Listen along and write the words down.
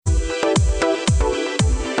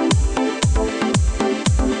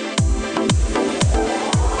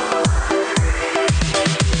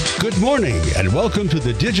morning and welcome to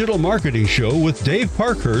the Digital Marketing Show with Dave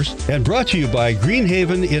Parkhurst and brought to you by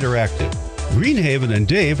Greenhaven Interactive. Greenhaven and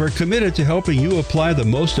Dave are committed to helping you apply the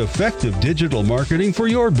most effective digital marketing for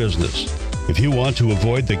your business. If you want to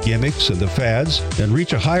avoid the gimmicks and the fads and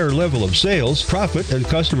reach a higher level of sales, profit, and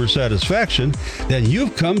customer satisfaction, then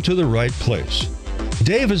you've come to the right place.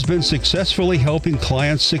 Dave has been successfully helping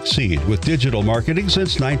clients succeed with digital marketing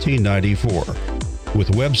since 1994. With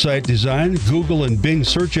website design, Google and Bing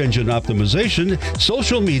search engine optimization,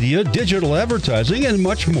 social media, digital advertising, and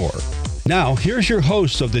much more. Now, here's your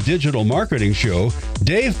host of the Digital Marketing Show,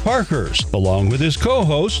 Dave Parkhurst, along with his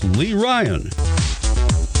co-host, Lee Ryan.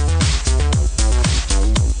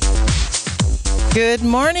 Good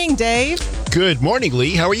morning, Dave. Good morning,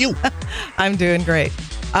 Lee. How are you? I'm doing great.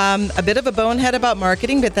 A bit of a bonehead about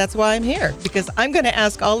marketing, but that's why I'm here, because I'm going to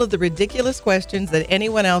ask all of the ridiculous questions that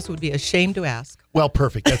anyone else would be ashamed to ask. Well,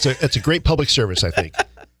 perfect. That's a great public service, I think.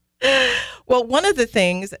 Well, one of the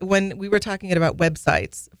things when we were talking about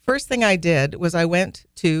websites, first thing I did was I went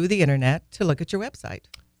to the internet to look at your website.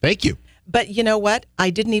 Thank you. But you know what? I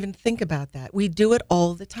didn't even think about that. We do it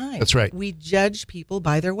all the time. That's right. We judge people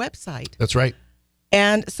by their website. That's right.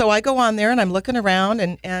 And so I go on there and I'm looking around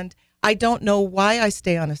and I don't know why I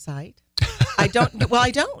stay on a site. I don't.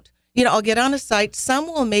 You know, I'll get on a site. Some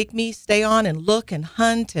will make me stay on and look and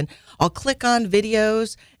hunt, and I'll click on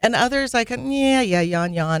videos, and others I can,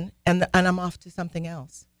 yawn, and I'm off to something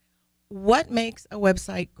else. What makes a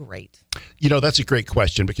website great? You know, that's a great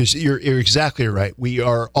question because you're exactly right. We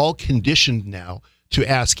are all conditioned now to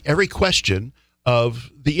ask every question of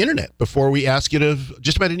the internet before we ask it of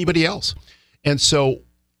just about anybody else. And so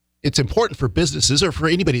it's important for businesses or for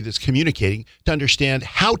anybody that's communicating to understand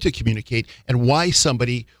how to communicate and why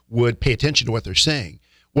somebody would pay attention to what they're saying.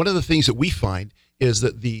 One of the things that we find is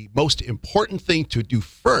that the most important thing to do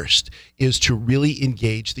first is to really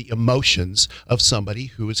engage the emotions of somebody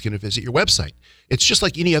who is going to visit your website. It's just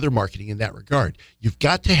like any other marketing in that regard. You've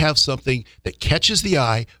got to have something that catches the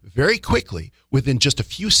eye very quickly within just a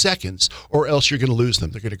few seconds, or else you're going to lose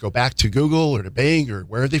them. They're going to go back to Google or to Bing or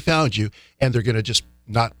wherever they found you, and they're going to just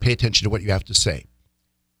not pay attention to what you have to say.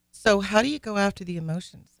 So how do you go after the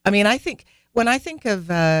emotions? I mean, when I think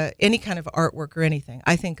of any kind of artwork or anything,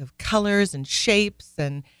 I think of colors and shapes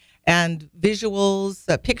and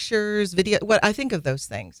visuals, pictures, video. I think of those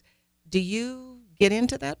things. Do you get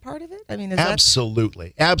into that part of it? I mean,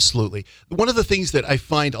 absolutely. One of the things that I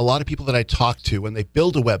find a lot of people that I talk to when they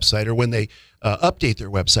build a website or when they update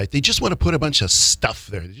their website, they just want to put a bunch of stuff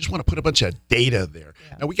there. They just want to put a bunch of data there.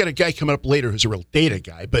 Yeah. Now, we got a guy coming up later who's a real data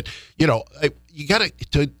guy, but you know, you got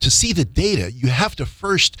to see the data, you have to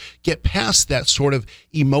first get past that sort of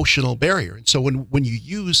emotional barrier. And so when you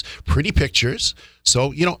use pretty pictures,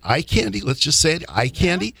 so, you know, eye candy, let's just say it, eye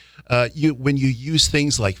candy, when you use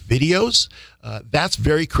things like videos, that's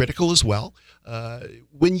very critical as well.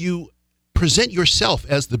 When you present yourself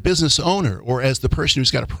as the business owner or as the person who's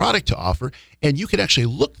got a product to offer, and you can actually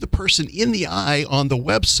look the person in the eye on the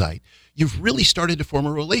website, you've really started to form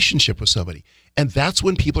a relationship with somebody. And that's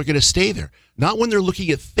when people are going to stay there. Not when they're looking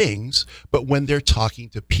at things, but when they're talking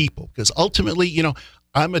to people. Because ultimately, you know,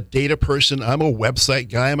 I'm a data person, I'm a website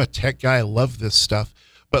guy, I'm a tech guy, I love this stuff.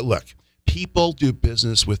 But look, people do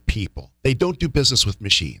business with people. They don't do business with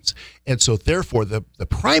machines. And so therefore, the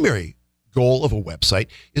primary goal of a website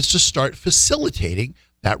is to start facilitating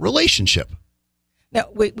that relationship. Now,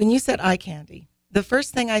 when you said eye candy, the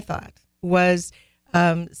first thing I thought was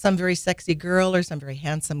some very sexy girl or some very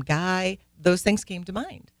handsome guy. Those things came to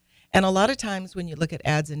mind. And a lot of times when you look at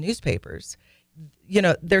ads in newspapers, you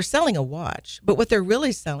know, they're selling a watch, but what they're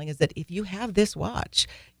really selling is that if you have this watch,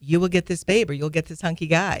 you will get this babe or you'll get this hunky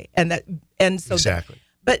guy. And so exactly.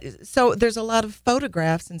 But so there's a lot of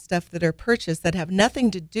photographs and stuff that are purchased that have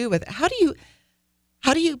nothing to do with it. How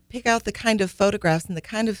do you pick out the kind of photographs and the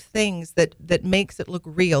kind of things that makes it look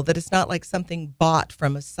real, that it's not like something bought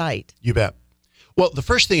from a site? You bet. Well, the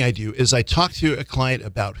first thing I do is I talk to a client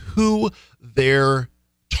about who their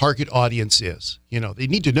target audience is. You know, they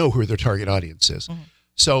need to know who their target audience is. Mm-hmm.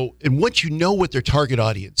 So, and once you know what their target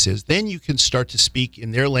audience is, then you can start to speak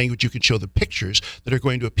in their language. You can show the pictures that are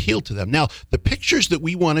going to appeal to them. Now, the pictures that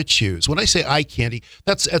we want to choose, when I say eye candy,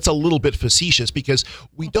 that's a little bit facetious because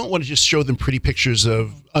we don't want to just show them pretty pictures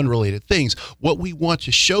of unrelated things. What we want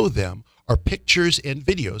to show them are pictures and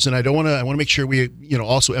videos. And I want to make sure we, you know,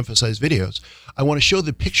 also emphasize videos. I want to show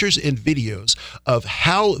the pictures and videos of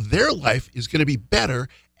how their life is going to be better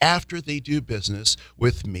after they do business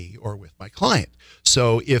with me or with my client.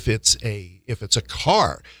 So if it's a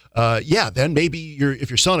car, then maybe if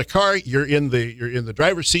you're selling a car, you're in the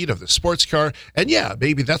driver's seat of the sports car, and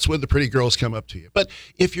maybe that's when the pretty girls come up to you. But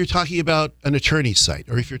if you're talking about an attorney site,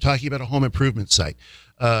 or if you're talking about a home improvement site,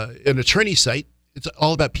 an attorney site, it's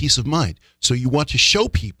all about peace of mind. So you want to show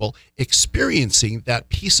people experiencing that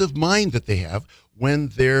peace of mind that they have when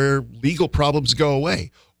their legal problems go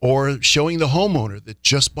away, or showing the homeowner that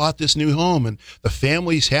just bought this new home and the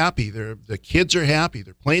family's happy, the kids are happy,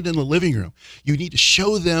 they're playing in the living room. You need to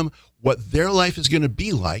show them what their life is going to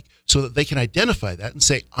be like so that they can identify that and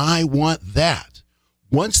say, I want that.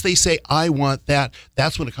 Once they say, I want that,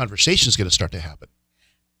 that's when a conversation is going to start to happen.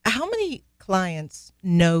 How many clients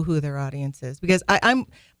know who their audience is? Because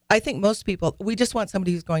I think most people, we just want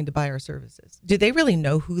somebody who's going to buy our services. Do they really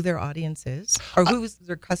know who their audience is, or who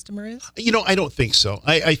their customer is? I don't think so.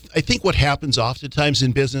 I think what happens oftentimes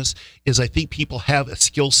in business is I think people have a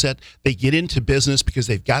skill set. They get into business because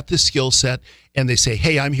they've got this skill set, and they say,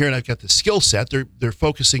 hey, I'm here and I've got this skill set. They're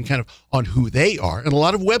focusing kind of on who they are. And a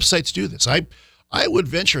lot of websites do this. I would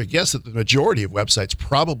venture a guess that the majority of websites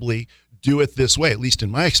probably do it this way, at least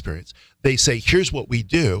in my experience. They say, here's what we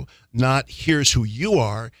do, not here's who you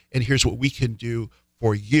are, and here's what we can do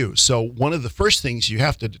for you. So one of the first things you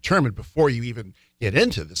have to determine before you even get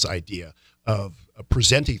into this idea of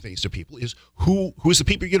presenting things to people is who's the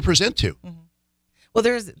people you're going to present to. Mm-hmm. Well,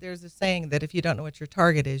 there's a saying that if you don't know what your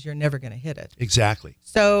target is, you're never going to hit it. Exactly.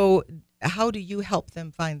 So how do you help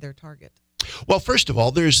them find their target? Well, first of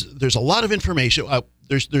all, there's a lot of information.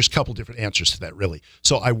 There's a couple different answers to that, really.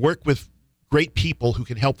 So I work with great people who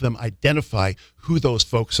can help them identify who those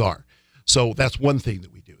folks are. So that's one thing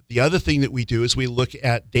that we do. The other thing that we do is we look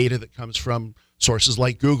at data that comes from sources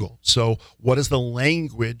like Google. So what is the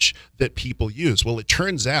language that people use? Well, it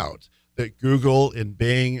turns out that Google and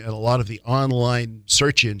Bing and a lot of the online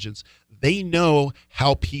search engines, they know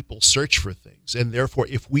how people search for things. And therefore,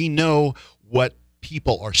 if we know what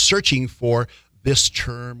people are searching for, this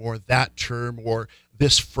term or that term or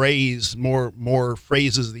this phrase, more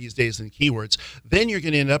phrases these days than keywords, then you're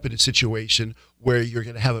going to end up in a situation where you're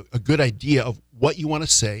going to have a good idea of what you want to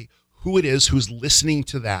say, who it is who's listening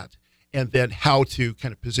to that, and then how to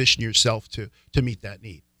kind of position yourself to meet that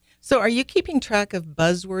need. So are you keeping track of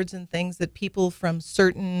buzzwords and things that people from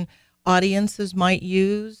certain audiences might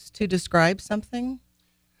use to describe something?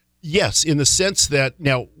 Yes, in the sense that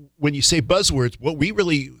now when you say buzzwords, what we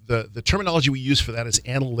really, the terminology we use for that is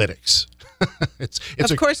analytics.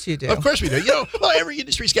 Of course you do. Of course we do. Every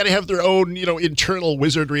industry's got to have their own, internal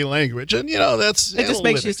wizardry language. And, that's It just analytics.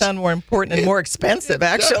 makes you sound more important and more expensive,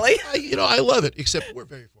 actually. I love it, except we're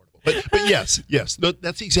very affordable. But yes,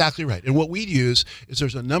 that's exactly right. And what we use is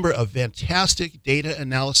there's a number of fantastic data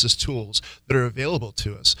analysis tools that are available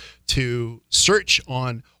to us to search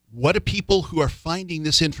on what are people who are finding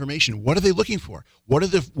this information? What are they looking for? What are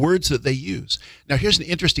the words that they use? Now, here's an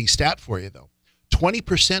interesting stat for you, though.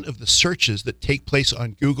 20% of the searches that take place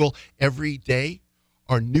on Google every day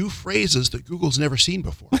are new phrases that Google's never seen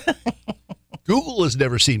before. Google has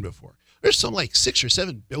never seen before. There's some like 6 or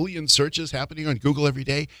 7 billion searches happening on Google every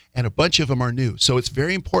day, and a bunch of them are new. So it's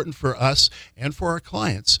very important for us and for our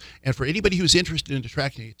clients and for anybody who's interested in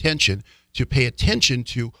attracting attention to pay attention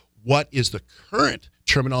to what is the current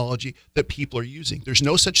terminology that people are using. There's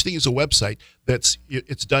no such thing as a website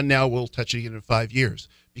it's done now, we'll touch it again in 5 years,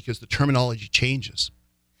 because the terminology changes.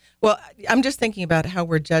 Well, I'm just thinking about how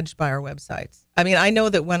we're judged by our websites. I mean, I know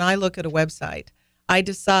that when I look at a website, I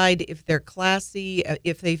decide if they're classy,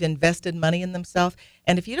 if they've invested money in themselves.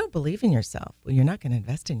 And if you don't believe in yourself, well, you're not going to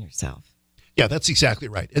invest in yourself. Yeah, that's exactly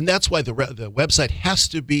right. And that's why the website has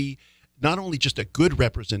to be not only just a good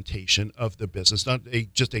representation of the business, not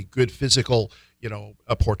just a good physical,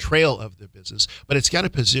 a portrayal of the business, but it's got to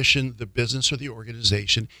position the business or the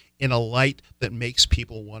organization in a light that makes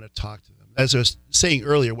people want to talk to them. As I was saying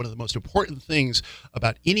earlier, one of the most important things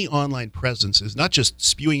about any online presence is not just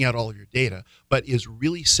spewing out all of your data, but is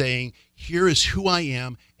really saying, here is who I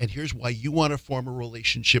am, and here's why you want to form a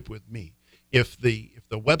relationship with me. If the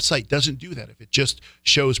website doesn't do that, if it just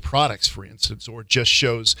shows products, for instance, or just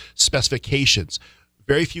shows specifications,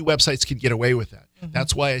 very few websites can get away with that. Mm-hmm.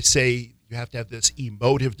 That's why I say you have to have this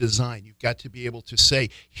emotive design. You've got to be able to say,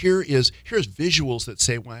 here's visuals that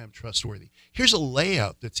say why I'm trustworthy. Here's a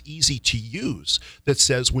layout that's easy to use that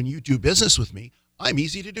says when you do business with me, I'm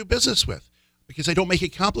easy to do business with because I don't make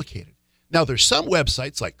it complicated. Now, there's some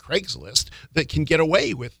websites like Craigslist that can get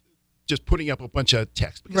away with just putting up a bunch of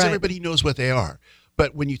text because everybody knows what they are.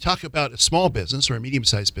 But when you talk about a small business or a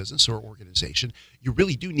medium-sized business or organization, you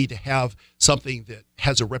really do need to have something that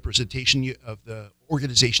has a representation of the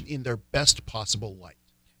organization in their best possible light.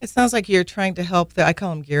 It sounds like you're trying to help I call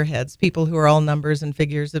them gearheads, people who are all numbers and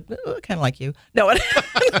figures, kind of like you. No,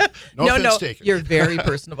 offense taken. You're very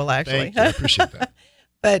personable, actually. Thank you. I appreciate that.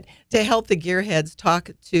 But to help the gearheads talk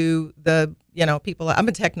to the people, I'm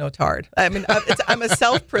a technotard. I mean, I'm a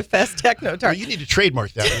self-professed technotard. Well, you need to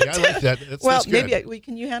trademark that. I like that. That's good. Maybe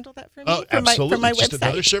can you handle that for me? Oh, absolutely. For my Just website.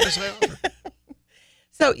 another service I offer.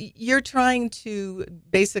 So you're trying to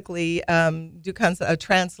basically do a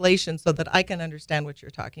translation so that I can understand what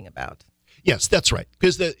you're talking about. Yes, that's right.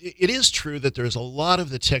 Because it is true that there's a lot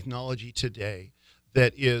of the technology today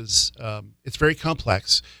that is it's very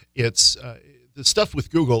complex. It's the stuff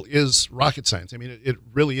with Google is rocket science. I mean, it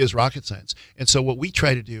really is rocket science. And so what we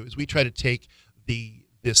try to do is we try to take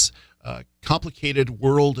this complicated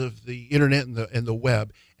world of the internet and the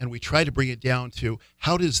web, and we try to bring it down to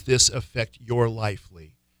how does this affect your life,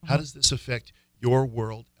 Lee? How does this affect your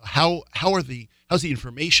world? How's the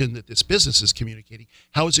information that this business is communicating?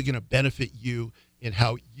 How is it going to benefit you in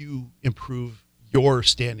how you improve your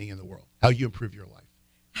standing in the world? How you improve your life?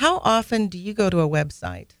 How often do you go to a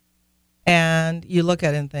website and you look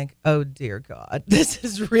at it and think, "Oh dear God, this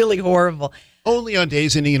is really horrible"? Only on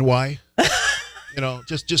days ending in Y.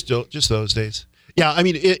 Just those days. Yeah, I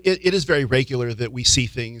mean, it is very regular that we see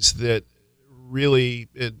things that really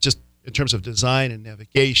just in terms of design and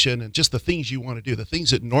navigation and just the things you want to do, the things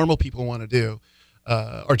that normal people want to do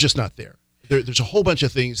are just not there. There's a whole bunch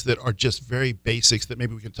of things that are just very basics that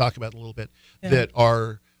maybe we can talk about a little bit that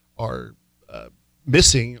are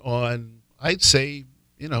missing on, I'd say,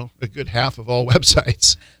 a good half of all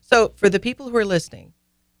websites. So for the people who are listening,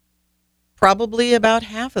 probably about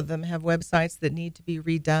half of them have websites that need to be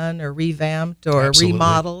redone or revamped or Absolutely.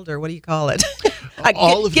 Remodeled, or what do you call it?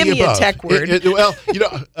 All of give the me above. A tech word.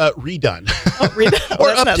 Redone. Redone. Or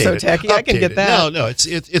that's updated. Not so techy. I can get that. No,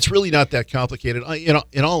 it's really not that complicated.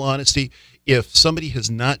 In all honesty, if somebody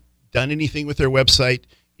has not done anything with their website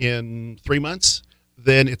in 3 months,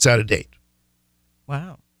 then it's out of date.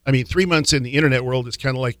 Wow. I mean, 3 months in the internet world is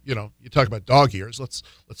kind of like, you talk about dog years. Let's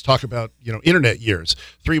talk about, internet years.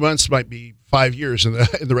 3 months might be 5 years in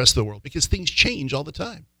the rest of the world because things change all the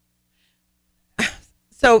time.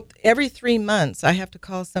 So every 3 months, I have to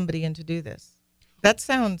call somebody in to do this. That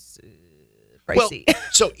sounds pricey. Well,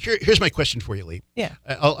 so here's my question for you, Lee. Yeah.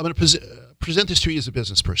 I'm going to present this to you as a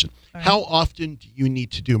business person. Right. How often do you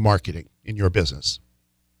need to do marketing in your business?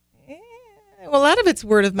 Well, a lot of it's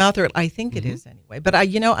word of mouth, or I think it is anyway. But I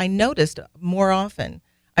noticed more often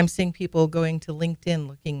I'm seeing people going to LinkedIn,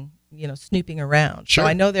 looking, snooping around. Sure. So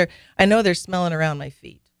I know they're smelling around my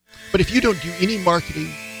feet. But if you don't do any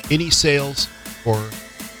marketing, any sales for,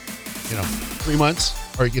 3 months,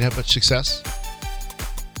 are you going to have much success?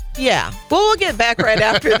 Yeah. Well, we'll get back right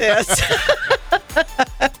after this.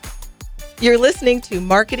 You're listening to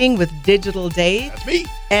Marketing with Digital Dave. That's me.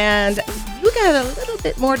 And you got a little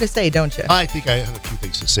bit more to say, don't you? I think I have a few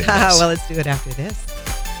things to say. Yes. Well, let's do it after this.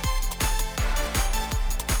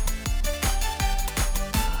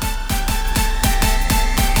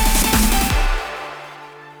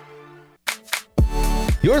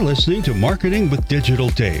 You're listening to Marketing with Digital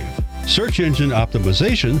Dave. Search engine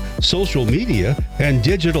optimization, social media, and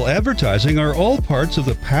digital advertising are all parts of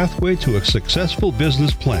the pathway to a successful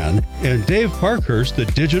business plan, and Dave Parkhurst, the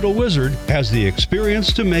digital wizard, has the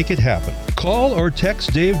experience to make it happen. Call or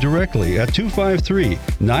text Dave directly at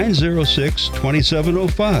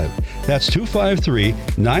 253-906-2705. That's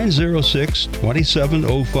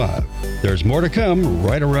 253-906-2705. There's more to come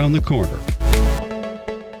right around the corner.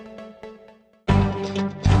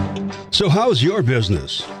 So how's your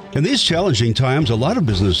business? In these challenging times, a lot of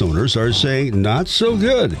business owners are saying not so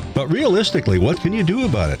good. But realistically, what can you do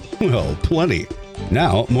about it? Well, plenty.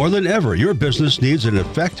 Now, more than ever, your business needs an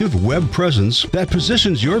effective web presence that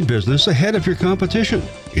positions your business ahead of your competition.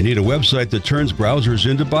 You need a website that turns browsers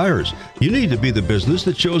into buyers. You need to be the business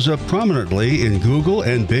that shows up prominently in Google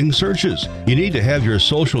and Bing searches. You need to have your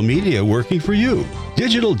social media working for you.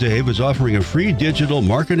 Digital Dave is offering a free digital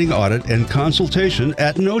marketing audit and consultation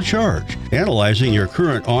at no charge, analyzing your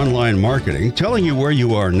current online marketing, telling you where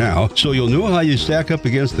you are now so you'll know how you stack up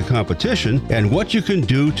against the competition and what you can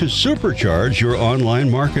do to supercharge your online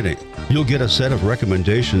marketing. You'll get a set of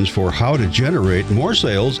recommendations for how to generate more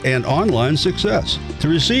sales and online success. To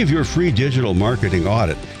receive your free digital marketing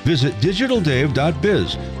audit, visit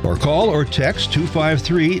digitaldave.biz or call or text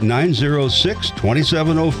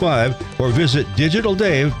 253-906-2705 or visit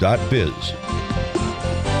digitaldave.biz.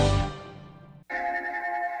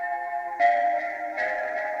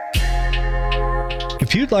 If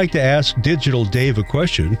If you'd like to ask Digital Dave a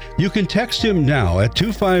question, you can text him now at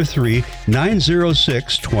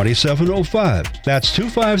 253-906-2705. That's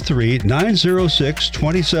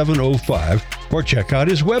 253-906-2705. Or check out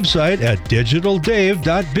his website at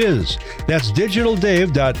digitaldave.biz. That's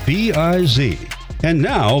digitaldave.biz. And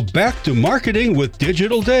now, back to marketing with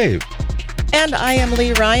Digital Dave. And I am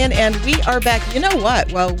Lee Ryan, and we are back. You know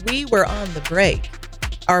what? While we were on the break,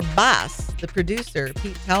 our boss, the producer,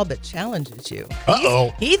 Pete Talbot, challenges you.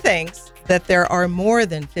 Uh-oh. He thinks that there are more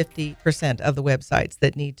than 50% of the websites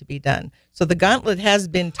that need to be done. So the gauntlet has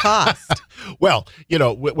been tossed. Well,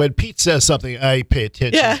 when Pete says something, I pay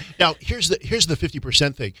attention. Yeah. Now, here's the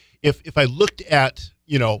 50% thing. If I looked at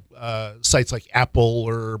sites like Apple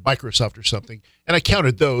or Microsoft or something, and I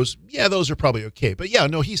counted those, yeah, those are probably okay. But yeah,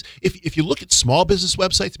 no, if you look at small business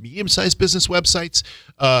websites, medium-sized business websites,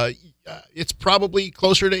 it's probably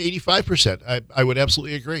closer to 85%. I would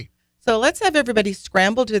absolutely agree. So let's have everybody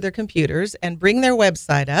scramble to their computers and bring their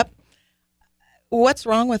website up. What's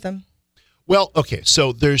wrong with them? Well, okay,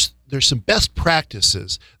 so there's some best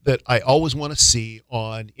practices that I always want to see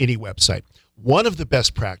on any website. One of the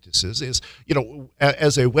best practices is,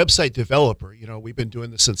 as a website developer, we've been doing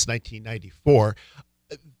this since 1994.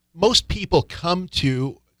 Most people come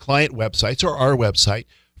to client websites or our website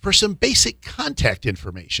for some basic contact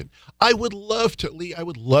information. I would love to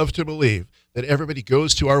believe that everybody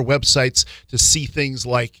goes to our websites to see things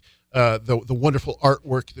like the wonderful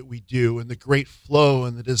artwork that we do and the great flow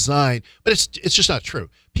and the design, but it's just not true.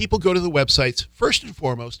 People go to the websites first and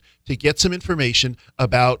foremost to get some information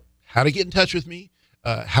about how to get in touch with me,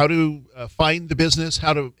 how to find the business,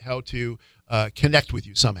 how to connect with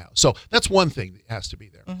you somehow. So that's one thing that has to be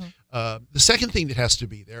there. Mm-hmm. The second thing that has to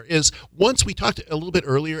be there is, once we talked a little bit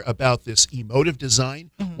earlier about this emotive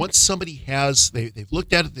design, Mm-hmm. once somebody they've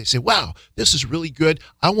looked at it, they say, wow, this is really good.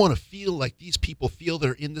 I want to feel like these people feel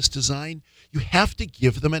they're in this design. You have to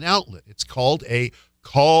give them an outlet. It's called a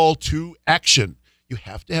call to action. You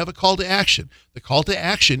have to have a call to action. The call to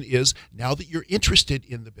action is, now that you're interested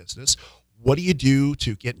in the business, what do you do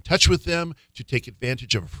to get in touch with them, to take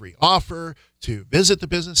advantage of a free offer, to visit the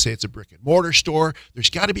business, say it's a brick and mortar store? There's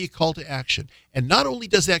got to be a call to action. And not only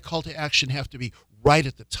does that call to action have to be right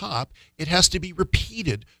at the top, it has to be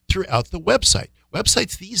repeated throughout the website.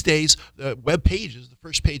 Websites these days, the web pages, the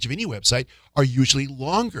first page of any website, are usually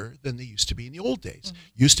longer than they used to be in the old days.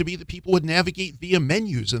 Used to be that people would navigate via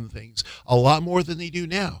menus and things a lot more than they do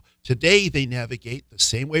now. Today, they navigate the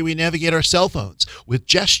same way we navigate our cell phones, with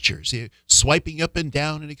gestures, swiping up and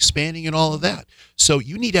down and expanding and all of that. So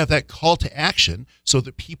you need to have that call to action so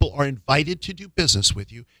that people are invited to do business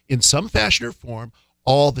with you in some fashion or form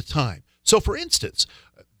all the time. So, for instance,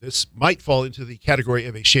 this might fall into the category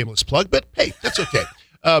of a shameless plug, but hey, that's okay.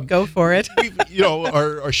 Go for it.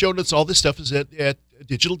 Our show notes, all this stuff is at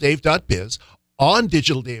digitaldave.biz. On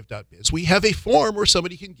digitaldave.biz, we have a form where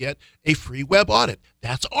somebody can get a free web audit.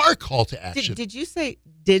 That's our call to action. Did you say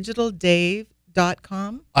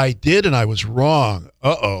digitaldave.com? I did, and I was wrong.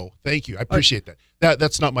 Uh-oh. Thank you. I appreciate that.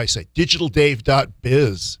 That's not my site.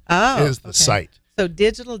 Digitaldave.biz is the site. So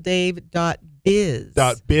digitaldave.biz.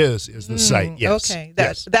 .biz is the site, yes. Okay.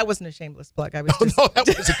 Yes. That wasn't a shameless plug. I was just... No, that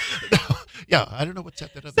wasn't. No. Yeah, I don't know what's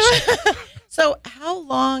at that other site. So how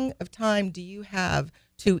long of time do you have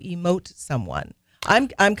to emote someone?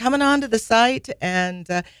 I'm coming onto the site, and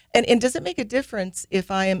does it make a difference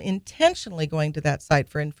if I am intentionally going to that site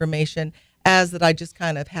for information, as that I just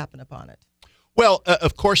kind of happen upon it? Well,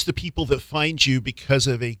 of course, the people that find you because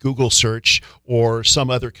of a Google search or some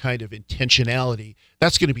other kind of intentionality,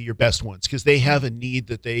 that's going to be your best ones, because they have a need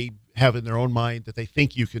that they have in their own mind that they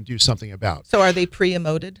think you can do something about. So are they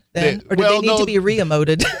pre-emoted then? Or do they need to be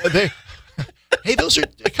re-emoted? Hey, those are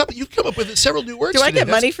a couple. You've come up with several new words. Do I get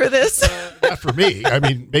money for this? Not for me. I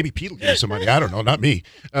mean, maybe Pete will give you some money. I don't know. Not me.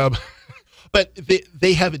 But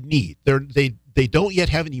they have a need. They don't yet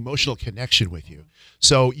have an emotional connection with you.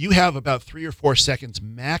 So you have about 3 or 4 seconds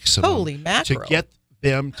maximum Holy mackerel. to get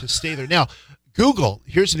them to stay there. Now, Google,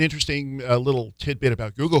 here's an interesting little tidbit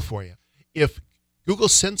about Google for you. If Google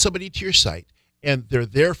sends somebody to your site and they're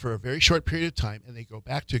there for a very short period of time and they go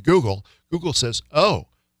back to Google, Google says, oh,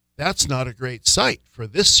 that's not a great site for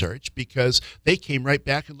this search because they came right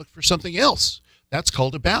back and looked for something else. That's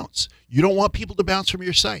called a bounce. You don't want people to bounce from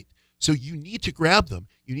your site. So you need to grab them.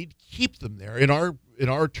 You need to keep them there. In our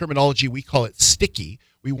terminology, we call it sticky.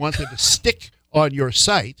 We want them to stick on your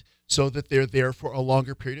site so that they're there for a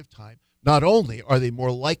longer period of time. Not only are they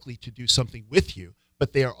more likely to do something with you,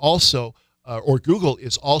 but they are also, or Google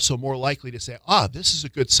is also more likely to say, this is a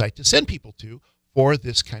good site to send people to for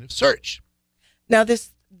this kind of search. Now, this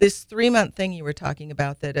this 3-month thing you were talking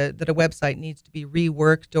about, that a website needs to be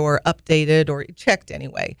reworked or updated or checked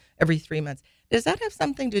anyway every 3 months. Does that have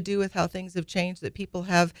something to do with how things have changed, that people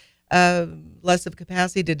have less of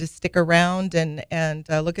capacity to just stick around and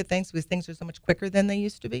look at things because things are so much quicker than they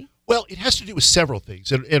used to be? Well, it has to do with several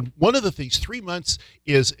things. And one of the things, 3 months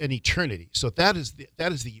is an eternity. So that is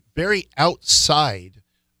the very outside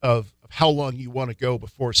of how long you want to go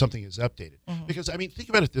before something is updated. Mm-hmm. Because, I mean, think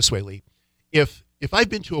about it this way, Lee. If I've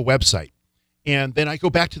been to a website and then I go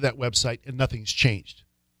back to that website and nothing's changed,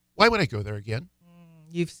 why would I go there again?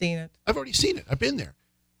 You've seen it. I've already seen it. I've been there.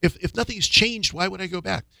 If nothing's changed, why would I go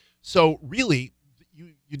back? So really,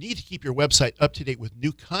 you need to keep your website up to date with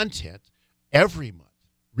new content every month,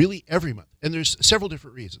 really every month. And there's several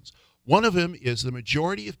different reasons. One of them is the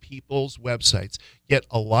majority of people's websites get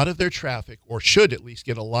a lot of their traffic, or should at least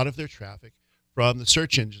get a lot of their traffic, from the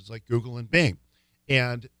search engines like Google and Bing.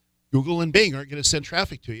 And Google and Bing aren't going to send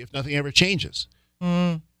traffic to you if nothing ever changes.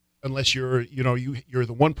 Unless you're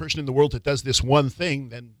the one person in the world that does this one thing,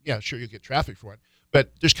 then yeah, sure, you'll get traffic for it.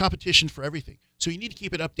 But there's competition for everything. So you need to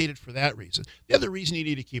keep it updated for that reason. The other reason you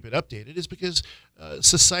need to keep it updated is because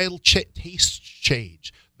societal tastes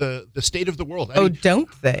change, the state of the world. I mean, don't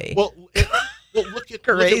they? Well, look at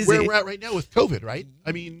where we're at right now with COVID, right?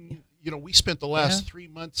 I mean, we spent the last 3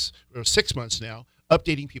 months or 6 months now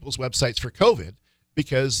updating people's websites for COVID,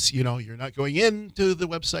 because you're not going into the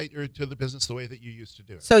website or to the business the way that you used to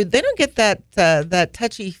do it. So they don't get that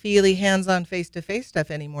touchy-feely, hands-on, face-to-face stuff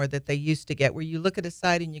anymore that they used to get, where you look at a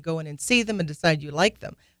site and you go in and see them and decide you like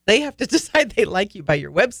them. They have to decide they like you by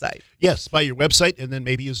your website. Yes, by your website, and then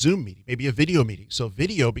maybe a Zoom meeting, maybe a video meeting. So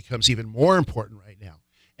video becomes even more important right now,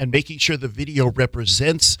 and making sure the video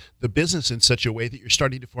represents the business in such a way that you're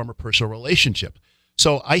starting to form a personal relationship.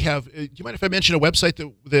 So I have. Do you mind if I mention a website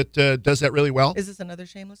that does that really well? Is this another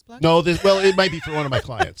shameless plug? No. It might be for one of my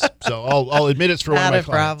clients. So I'll admit it's for one of my clients.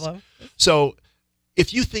 Not a problem. So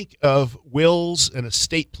if you think of wills and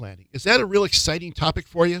estate planning, is that a real exciting topic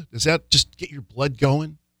for you? Does that just get your blood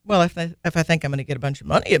going? Well, if I think I'm going to get a bunch of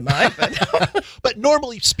money, it might. But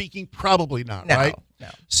normally speaking, probably not, right? No.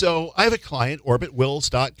 So I have a client,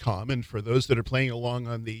 OrbitWills.com, and for those that are playing along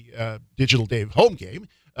on the Digital Dave home game,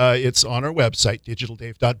 it's on our website,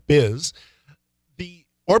 digitaldave.biz. The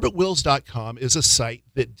OrbitWills.com is a site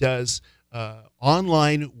that does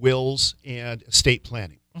online wills and estate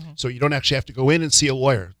planning. Mm-hmm. So you don't actually have to go in and see a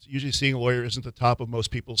lawyer. Usually seeing a lawyer isn't the top of most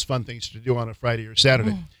people's fun things to do on a Friday or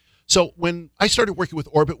Saturday. Mm. So when I started working with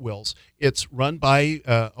Orbit Wills, it's run by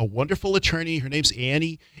a wonderful attorney. Her name's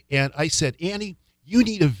Annie. And I said, Annie, you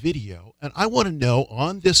need a video. And I want to know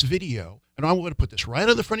on this video, and I want to put this right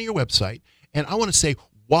on the front of your website, and I want to say,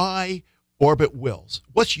 why Orbit Wills?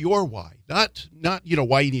 What's your why? Not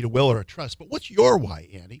why you need a will or a trust, but what's your why,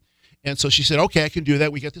 Annie? And so she said, okay, I can do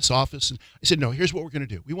that. We got this office. And I said, no, here's what we're going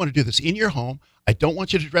to do. We want to do this in your home. I don't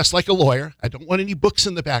want you to dress like a lawyer. I don't want any books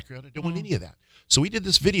in the background. I don't want any of that. So we did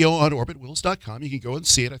this video on orbitwills.com. You can go and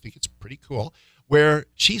see it. I think it's pretty cool, where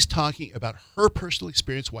she's talking about her personal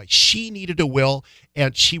experience, why she needed a will,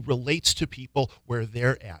 and she relates to people where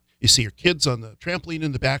they're at. You see her kids on the trampoline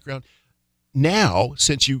in the background. Now,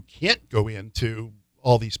 since you can't go into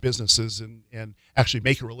all these businesses and actually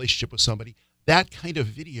make a relationship with somebody, that kind of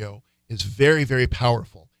video is very, very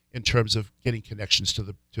powerful in terms of getting connections to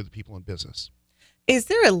the people in business. Is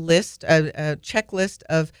there a list, a checklist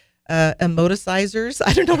of emoticizers?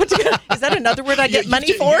 I don't know what to get. Is that another word I get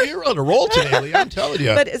money for? You're on a roll today, Lee, I'm telling you.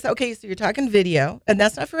 But it's okay. So you're talking video, and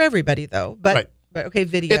that's not for everybody, though. But right. But okay,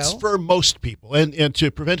 video. It's for most people, and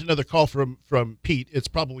to prevent another call from Pete, it's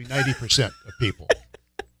probably 90% of people.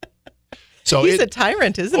 So he's a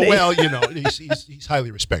tyrant, isn't he? Well, he's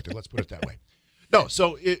highly respected. Let's put it that way. No,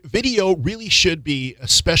 so video really should be,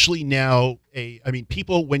 especially now.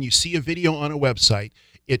 People, when you see a video on a website,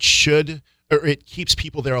 it keeps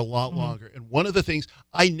people there a lot longer. And one of the things,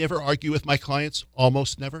 I never argue with my clients,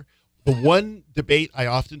 almost never. The one debate I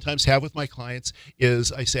oftentimes have with my clients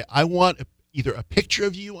is I say, I want either a picture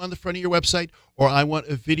of you on the front of your website, or I want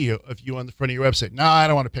a video of you on the front of your website. No, I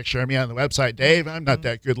don't want a picture of me on the website, Dave. I'm not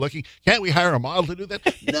that good looking. Can't we hire a model to do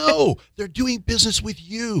that? No, they're doing business with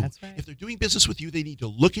you. That's right. If they're doing business with you, they need to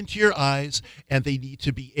look into your eyes, and they need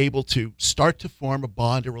to be able to start to form a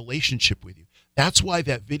bond, a relationship with you. That's why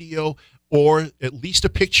that video, or at least a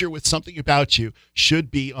picture with something about you, should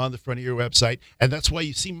be on the front of your website, and that's why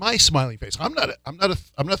you see my smiling face. I'm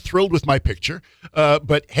not thrilled with my picture,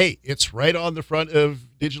 but hey, it's right on the front of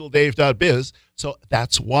digitaldave.biz. So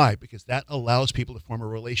that's why, because that allows people to form a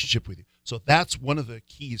relationship with you. So that's one of the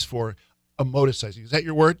keys for emoticizing. Is that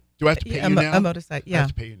your word? Do I have to pay you now? Emoticide, yeah. I have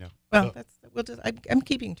to pay you now. Well, I'm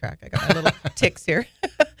keeping track. I got my little ticks here.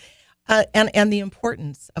 And the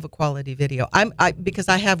importance of a quality video. Because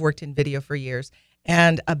I have worked in video for years,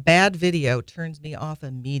 and a bad video turns me off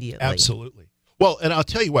immediately. Absolutely. Well, and I'll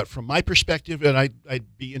tell you what, from my perspective, and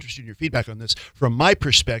I'd be interested in your feedback on this. From my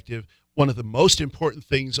perspective, one of the most important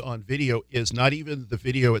things on video is not even the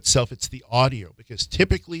video itself, it's the audio. Because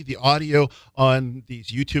typically the audio on these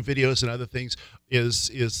YouTube videos and other things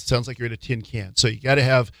sounds like you're in a tin can. So you got to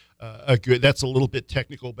have a good, that's a little bit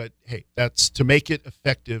technical, but hey, that's to make it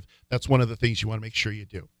effective. That's one of the things you want to make sure you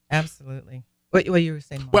do. Absolutely. What you were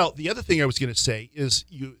saying, Mark? Well, the other thing I was going to say is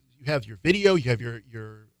you have your video, you have your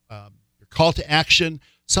call to action.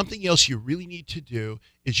 Something else you really need to do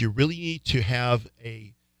is you really need to have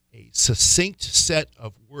a succinct set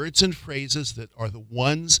of words and phrases that are the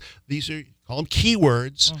ones, these are, call them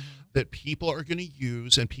keywords, that people are going to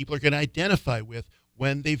use and people are going to identify with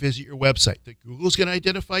when they visit your website, that Google's going to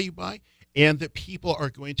identify you by, and that people are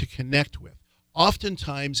going to connect with.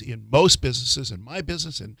 Oftentimes in most businesses, in my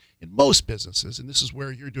business and in most businesses, and this is where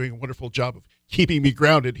you're doing a wonderful job of keeping me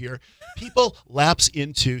grounded here, people lapse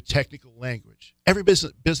into technical language. Every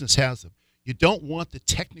business has them. You don't want the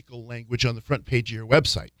technical language on the front page of your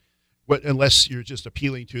website, unless you're just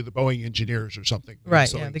appealing to the Boeing engineers or something. Right,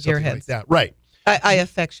 the gearheads. Like that. Right. I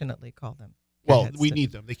affectionately call them. Well, we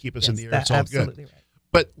need them. They keep us in the air. It's all absolutely good. Right.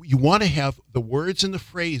 But you want to have the words and the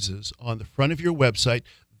phrases on the front of your website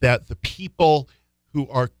that the people who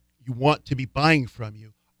you want to be buying from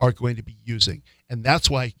you are going to be using. And that's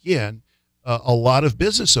why, again, a lot of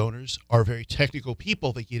business owners are very technical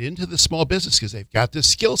people. They get into the small business because they've got this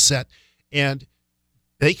skill set, and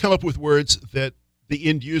they come up with words that the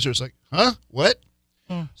end user is like, huh? What?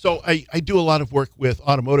 So I do a lot of work with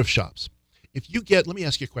automotive shops. Let me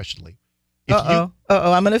ask you a question, Lee. I'm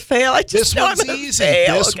going to fail. This one's easy.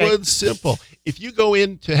 This one's simple. If you go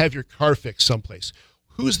in to have your car fixed someplace,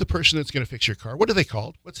 who's the person that's going to fix your car? What are they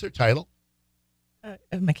called? What's their title? A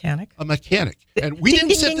mechanic. A mechanic. And we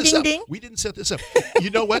didn't set this up. We didn't set this up. You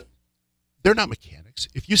know what? They're not mechanics.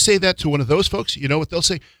 If you say that to one of those folks, you know what they'll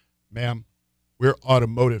say? Ma'am, we're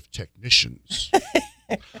automotive technicians.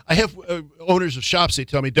 I have owners of shops, they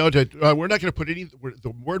tell me, we're not going to put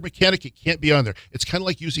the word mechanic, it can't be on there. It's kind of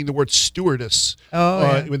like using the word stewardess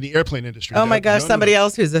in the airplane industry. Oh, my gosh, somebody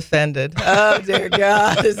else who's offended. Oh, dear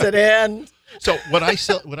God, does it end? So what I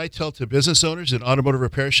tell to business owners and automotive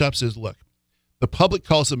repair shops is, look, the public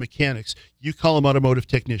calls them mechanics. You call them automotive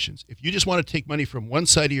technicians. If you just want to take money from one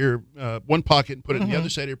side of your one pocket and put it in the other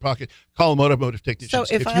side of your pocket, call them automotive technicians.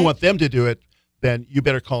 So if you want them to do it, then you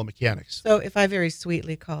better call them mechanics. So if I very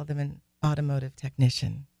sweetly call them an automotive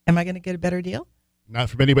technician, am I going to get a better deal? Not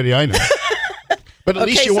from anybody I know. But at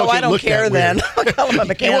least you won't get looked at. Then. I'll call them a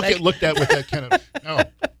mechanic. You won't get looked at with that kind of,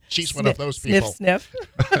 she's one of those people. Sniff.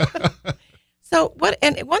 So one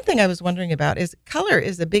thing I was wondering about is color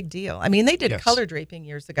is a big deal. I mean, they did color draping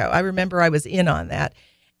years ago. I remember I was in on that.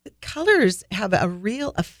 Colors have a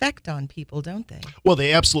real effect on people, don't they? Well,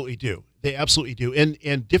 they absolutely do. They absolutely do.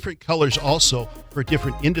 And different colors also for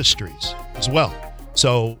different industries as well.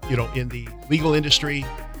 So, in the legal industry,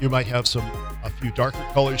 you might have a few darker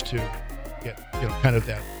colors to get, kind of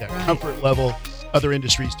that comfort level. Other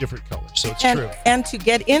industries, different colors. So it's true. And to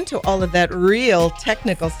get into all of that real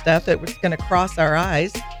technical stuff that was going to cross our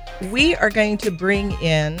eyes, we are going to bring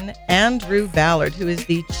in Andrew Ballard, who is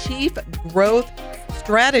the Chief Growth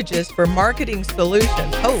Strategist for Marketing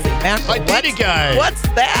Solutions. Holy mackerel. My data guy. What's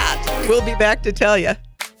that? We'll be back to tell you.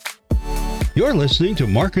 You're listening to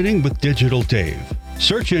Marketing with Digital Dave.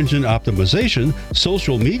 Search engine optimization,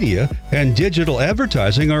 social media, and digital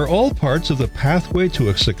advertising are all parts of the pathway to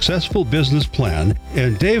a successful business plan,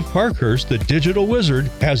 and Dave Parkhurst, the digital wizard,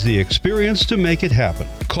 has the experience to make it happen.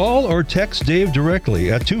 Call or text Dave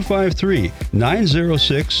directly at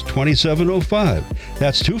 253-906-2705.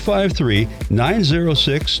 That's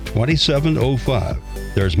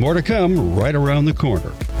 253-906-2705. There's more to come right around the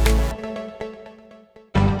corner.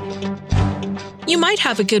 You might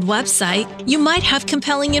have a good website. You might have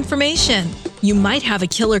compelling information. You might have a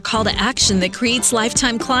killer call to action that creates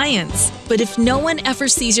lifetime clients. But if no one ever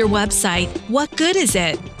sees your website, what good is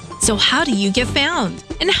it? So how do you get found?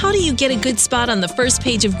 And how do you get a good spot on the first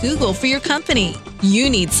page of Google for your company? You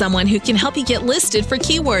need someone who can help you get listed for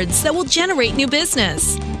keywords that will generate new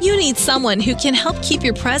business. You need someone who can help keep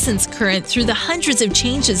your presence current through the hundreds of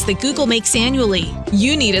changes that Google makes annually.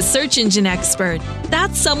 You need a search engine expert.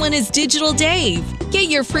 That someone is Digital Dave. Get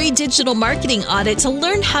your free digital marketing audit to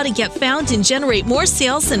learn how to get found and generate more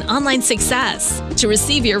sales and online success. To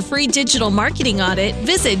receive your free digital marketing audit,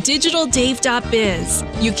 visit digitaldave.biz.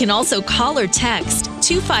 You can also call or text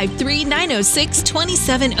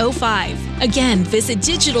 253-906-2705. Again, visit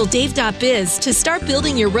digitaldave.biz to start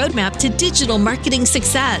building your roadmap to digital marketing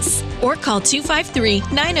success. Or call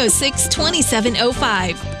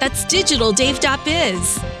 253-906-2705. That's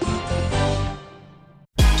digitaldave.biz.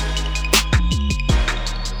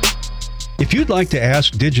 If you'd like to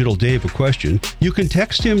ask Digital Dave a question, you can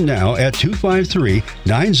text him now at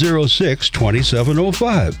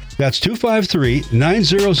 253-906-2705. That's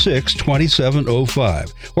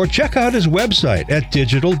 253-906-2705. Or check out his website at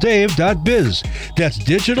digitaldave.biz. That's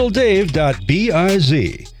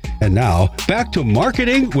digitaldave.biz. And now, back to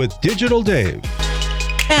Marketing with Digital Dave.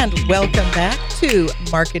 And welcome back to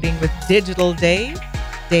Marketing with Digital Dave,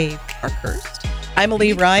 Dave Parkhurst. I'm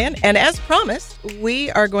Lee Ryan, and as promised,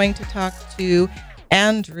 we are going to talk to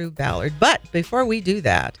Andrew Ballard. But before we do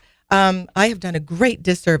that, I have done a great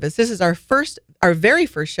disservice. This is our very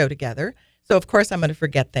first show together, so of course I'm going to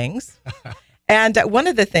forget things. And one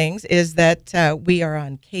of the things is that we are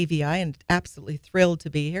on KVI, and absolutely thrilled to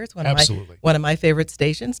be here. It's one of my favorite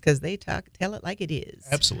stations because they tell it like it is.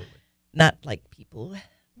 Absolutely. Not like people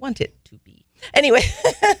want it to be. Anyway.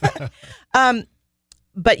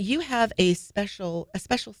 But you have a special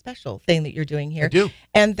thing that you're doing here. I do.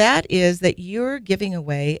 And that is that you're giving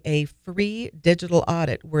away a free digital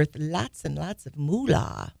audit worth lots and lots of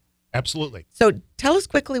moolah. Absolutely. So tell us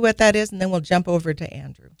quickly what that is, and then we'll jump over to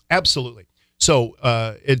Andrew. Absolutely. So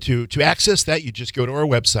and to access that, you just go to our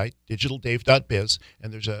website, digitaldave.biz,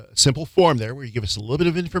 and there's a simple form there where you give us a little bit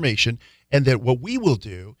of information. And then what we will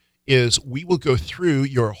do is we will go through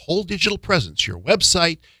your whole digital presence, your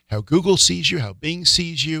website, how Google sees you, how Bing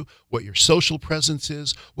sees you, what your social presence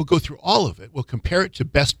is. We'll go through all of it. We'll compare it to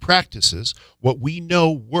best practices, what we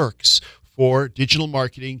know works for digital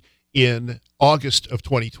marketing in August of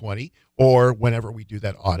 2020 or whenever we do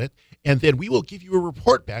that audit. And then we will give you a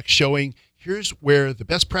report back showing here's where the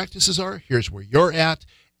best practices are, here's where you're at,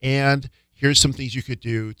 and here's some things you could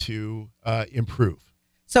do to improve.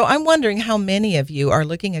 So I'm wondering how many of you are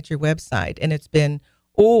looking at your website and it's been,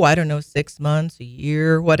 6 months, a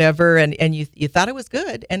year, whatever, and you thought it was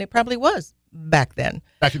good, and it probably was back then.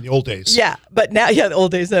 Back in the old days. Yeah, but now, the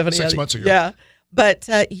old days. 6 months ago. Yeah, but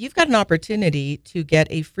you've got an opportunity to get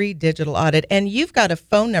a free digital audit, and you've got a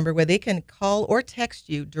phone number where they can call or text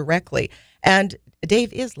you directly. And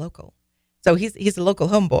Dave is local, so he's a local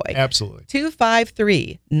homeboy. Absolutely.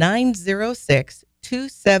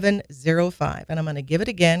 253-906-2705. And I'm going to give it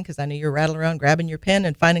again because I know you're rattling around grabbing your pen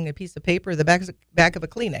and finding a piece of paper in the back of a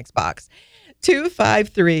Kleenex box.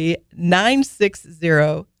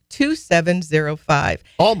 253-960-2705.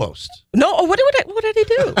 Almost. No, what did I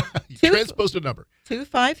do? You transposed a number.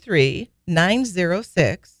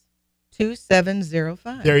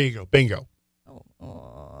 253-906-2705. There you go. Bingo.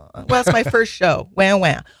 Well, it's my first show.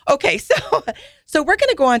 Wah. Okay, so we're going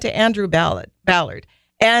to go on to Andrew Ballard.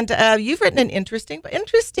 And you've written an interesting,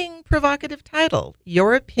 provocative title.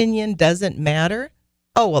 Your opinion doesn't matter?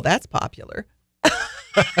 Oh, well, that's popular.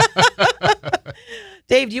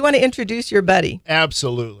 Dave, do you want to introduce your buddy?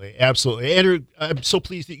 Absolutely. Andrew, I'm so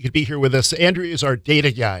pleased that you could be here with us. Andrew is our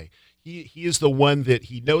data guy. He is the one that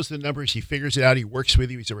he knows the numbers. He figures it out. He works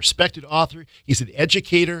with you. He's a respected author. He's an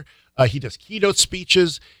educator. He does keynote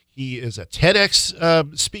speeches. He is a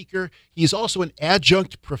TEDx speaker. He's also an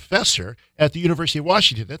adjunct professor at the University of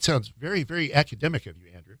Washington. That sounds very, very academic of you,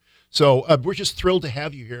 Andrew. So we're just thrilled to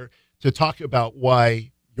have you here to talk about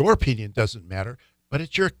why your opinion doesn't matter, but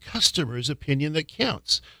it's your customer's opinion that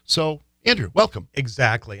counts. So, Andrew, welcome.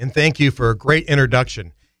 Exactly. And thank you for a great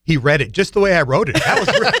introduction. He read it just the way I wrote it.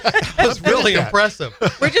 That was really impressive.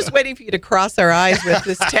 We're just waiting for you to cross our eyes with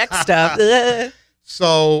this tech stuff.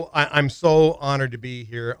 So I'm so honored to be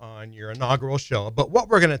here on your inaugural show. But what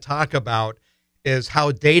we're going to talk about is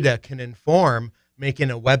how data can inform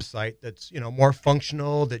making a website that's, more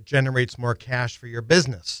functional, that generates more cash for your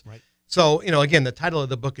business. Right. So, again, the title of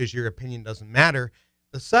the book is Your Opinion Doesn't Matter.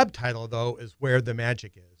 The subtitle, though, is Where the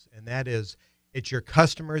Magic Is. And that is, it's your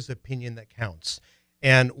customer's opinion that counts.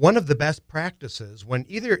 And one of the best practices when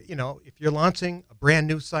either, if you're launching a brand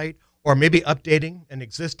new site or maybe updating an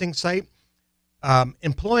existing site,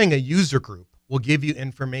 employing a user group will give you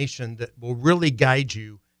information that will really guide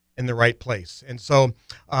you in the right place. And so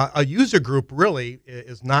a user group really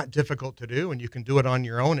is not difficult to do, and you can do it on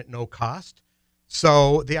your own at no cost.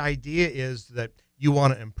 So the idea is that you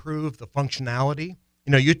want to improve the functionality.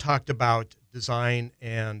 You talked about design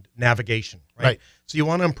and navigation, right? So you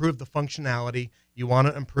want to improve the functionality. You want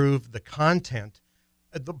to improve the content.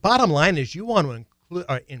 The bottom line is you want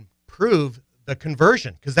to improve the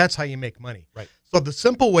conversion, because that's how you make money. Right. So the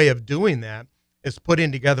simple way of doing that is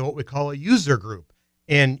putting together what we call a user group.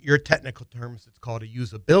 In your technical terms, it's called a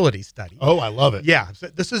usability study. Oh, I love it. Yeah, so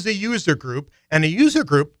this is a user group, and a user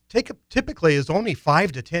group typically is only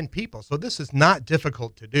 5 to 10 people, so this is not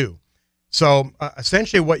difficult to do. So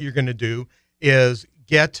essentially what you're going to do is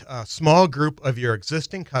get a small group of your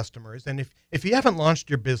existing customers, and if you haven't launched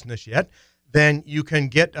your business yet, then you can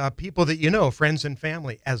get people that you know, friends and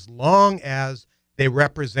family, as long as they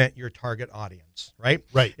represent your target audience, right?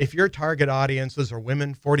 Right. If your target audiences are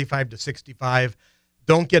women 45 to 65,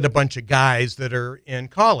 don't get a bunch of guys that are in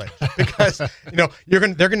college because they're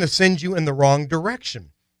going to send you in the wrong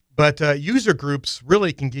direction. But user groups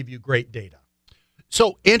really can give you great data.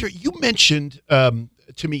 So, Andrew, you mentioned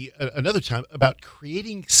to me another time about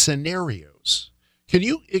creating scenarios. Can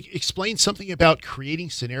you explain something about creating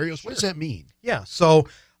scenarios? What does that mean? Yeah. So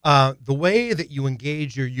the way that you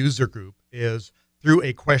engage your user group is through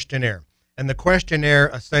a questionnaire. And the questionnaire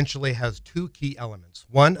essentially has 2 key elements.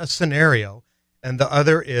 One, a scenario, and the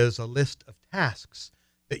other is a list of tasks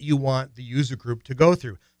that you want the user group to go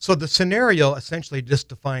through. So the scenario essentially just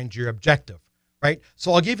defines your objective, right?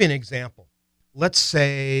 So I'll give you an example. Let's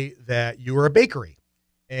say that you are a bakery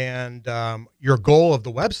and your goal of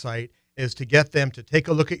the website is to get them to take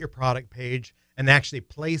a look at your product page and actually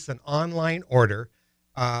place an online order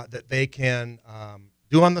that they can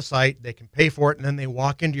do on the site. They can pay for it, and then they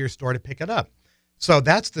walk into your store to pick it up. So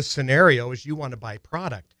that's the scenario is you want to buy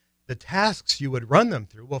product. The tasks you would run them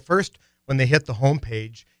through, well, first, when they hit the home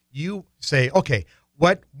page, you say, okay,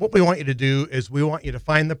 what we want you to do is we want you to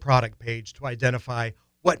find the product page to identify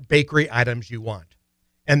what bakery items you want.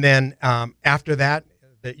 And then after that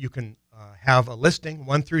you can have a listing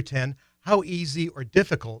 1 through 10. How easy or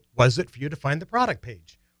difficult was it for you to find the product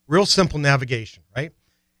page? Real simple navigation, right?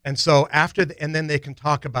 And so and then they can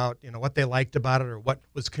talk about, what they liked about it or what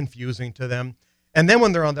was confusing to them. And then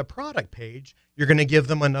when they're on the product page, you're going to give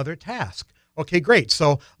them another task. Okay, great.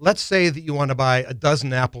 So let's say that you want to buy a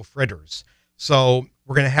dozen apple fritters. So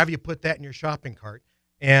we're going to have you put that in your shopping cart.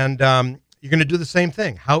 And you're going to do the same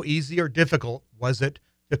thing. How easy or difficult was it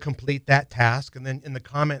to complete that task? And then in the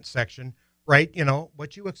comment section, write,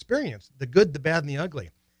 what you experienced, the good, the bad, and the ugly.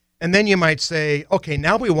 And then you might say, okay,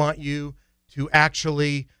 now we want you to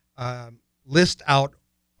actually list out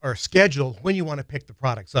or schedule when you want to pick the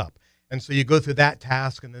products up. And so you go through that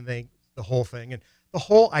task and then the whole thing. And the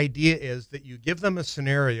whole idea is that you give them a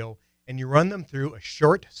scenario and you run them through a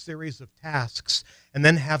short series of tasks and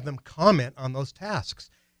then have them comment on those tasks.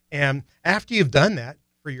 And after you've done that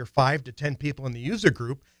for your 5 to 10 people in the user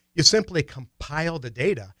group, you simply compile the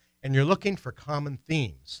data and you're looking for common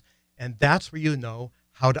themes. And that's where you know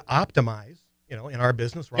how to optimize. In our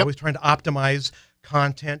business, we're always trying to optimize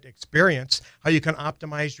content experience, how you can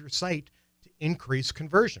optimize your site to increase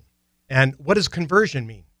conversion. And what does conversion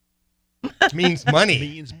mean? It means money. It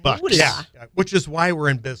means bucks. Yeah, which is why we're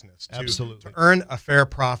in business, Absolutely. To earn a fair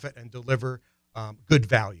profit and deliver good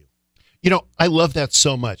value. I love that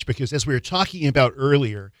so much because as we were talking about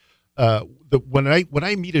earlier, when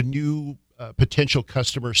I meet a new potential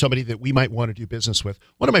customer, somebody that we might want to do business with,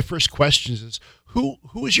 one of my first questions is who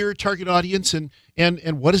is your target audience and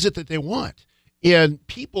what is it that they want? And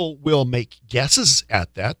people will make guesses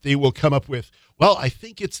at that. They will come up with, well, I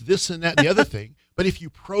think it's this and that and the other thing. But if you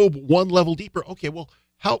probe one level deeper, okay, well,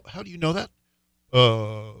 how do you know that?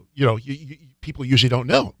 People usually don't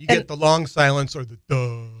know. You get the long silence or the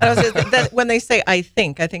duh. When they say I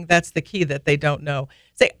think that's the key that they don't know.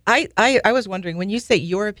 Say, I was wondering, when you say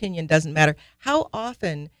your opinion doesn't matter, how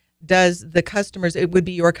often does the customers, it would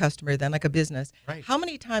be your customer then, like a business, right. How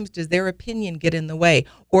many times does their opinion get in the way,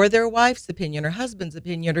 or their wife's opinion, or husband's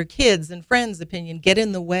opinion, or kids' and friends' opinion get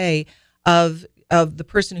in the way of the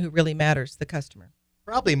person who really matters, the customer?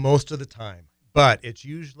 Probably most of the time, but it's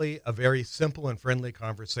usually a very simple and friendly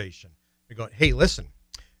conversation. We go, hey, listen,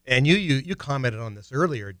 and you commented on this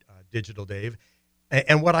earlier, Digital Dave,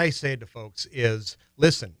 and what I say to folks is,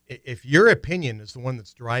 listen, if your opinion is the one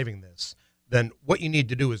that's driving this, then what you need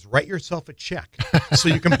to do is write yourself a check so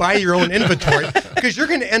you can buy your own inventory because you're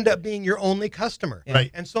going to end up being your only customer.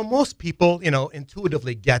 Right. And so most people,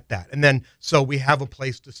 intuitively get that. And then so we have a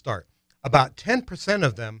place to start. About 10%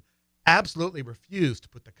 of them absolutely refuse to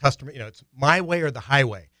put the customer, it's my way or the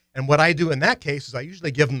highway. And what I do in that case is I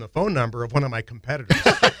usually give them the phone number of one of my competitors.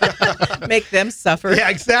 Make them suffer. Yeah,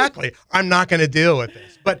 exactly. I'm not going to deal with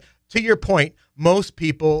this. But to your point, most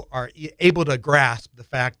people are able to grasp the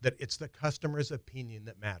fact that it's the customer's opinion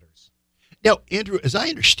that matters. Now, Andrew, as I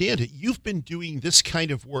understand it, you've been doing this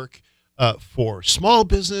kind of work for small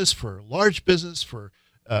business, for large business, for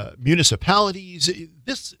municipalities.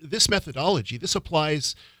 This methodology, this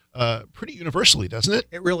applies pretty universally, doesn't it?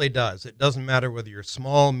 It really does. It doesn't matter whether you're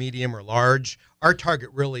small, medium, or large. Our target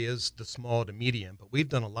really is the small to medium, but we've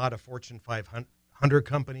done a lot of Fortune 500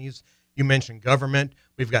 companies. You mentioned government.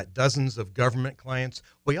 We've got dozens of government clients.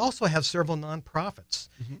 We also have several nonprofits.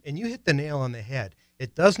 And you hit the nail on the head.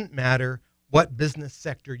 It doesn't matter what business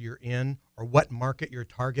sector you're in or what market you're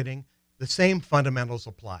targeting. The same fundamentals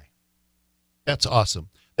apply. That's awesome.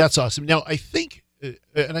 That's awesome. Now, I think,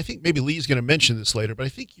 and I think maybe Lee's going to mention this later, but I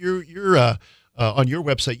think you're on your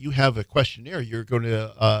website, you have a questionnaire you're going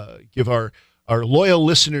to give our loyal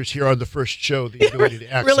listeners here on the first show the ability to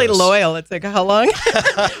access. Really loyal. It's like, how long?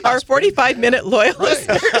 Our 45-minute loyal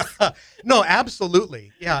listeners. No,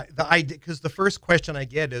 absolutely. Yeah, the idea, because the first question I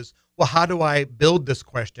get is, well, how do I build this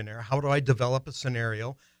questionnaire? How do I develop a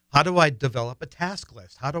scenario? How do I develop a task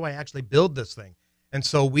list? How do I actually build this thing? And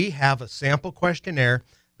so we have a sample questionnaire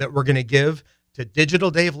that we're going to give to Digital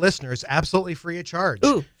Dave listeners absolutely free of charge.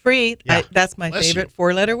 Ooh, free. Yeah. That's my Bless favorite you.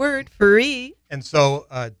 four-letter word, free. And so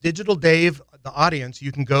Digital Dave, the audience,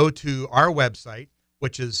 you can go to our website,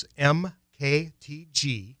 which is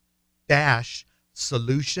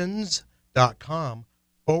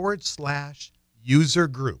mktg-solutions.com/user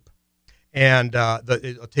group. And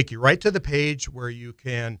it'll take you right to the page where you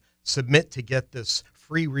can submit to get this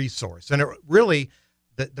free resource. And it really,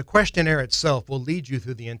 the questionnaire itself will lead you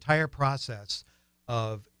through the entire process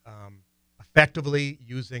of effectively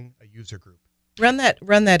using a user group. Run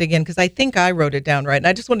that again, because I think I wrote it down right. And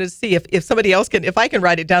I just wanted to see if somebody else can, if I can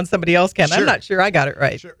write it down, somebody else can. Sure. I'm not sure I got it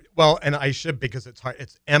right. Sure. Well, and I should, because it's hard.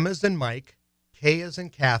 It's M as in Mike, K as in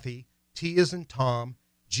Kathy, T as in Tom,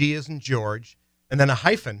 G as in George, and then a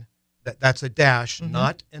hyphen. That's a dash,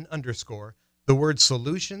 not an underscore. The word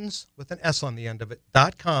solutions with an S on the end of it,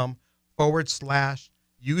 .com/user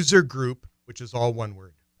group, which is all one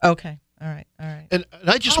word. Okay. All right. And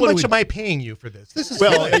I just How want much to. am I paying you for this? This is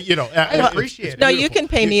Well, good. I appreciate it. No, you can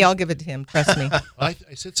pay me. I'll give it to him. Trust me. I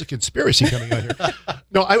sense a conspiracy coming on here.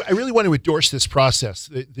 No, I really want to endorse this process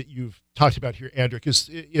that you've talked about here, Andrew, because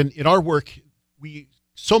in our work, we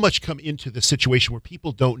so much come into the situation where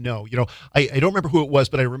people don't know. I don't remember who it was,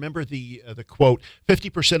 but I remember the quote,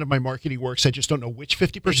 50% of my marketing works, I just don't know which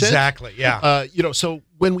 50%. Exactly, yeah. So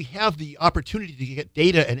when we have the opportunity to get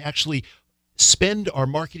data and actually spend our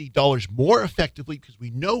marketing dollars more effectively because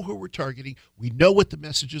we know who we're targeting, we know what the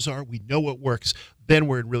messages are, we know what works, then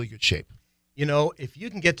we're in really good shape. If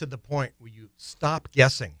you can get to the point where you stop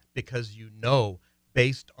guessing because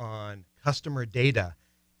based on customer data,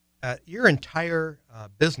 your entire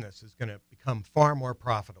business is going to become far more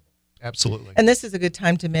profitable. Absolutely. And this is a good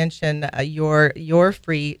time to mention your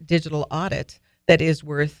free digital audit that is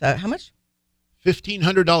worth how much?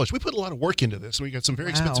 $1,500. We put a lot of work into this, and we got some very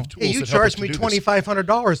expensive tools. Hey, you that help us charged to me do this.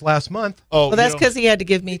 $2,500 last month. Oh, Well, that's because he had to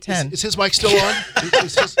give me 10. Is his mic still on?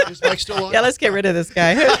 Is his mic still on? Yeah, let's get rid of this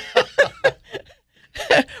guy.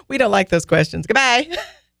 We don't like those questions. Goodbye.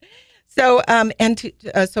 So,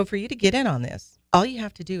 so for you to get in on this, all you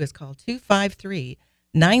have to do is call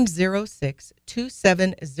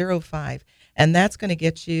 253-906-2705, and that's going to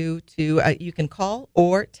get you to. You can call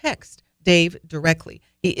or text Dave directly.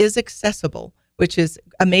 He is accessible, which is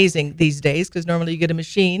amazing these days because normally you get a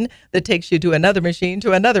machine that takes you to another machine,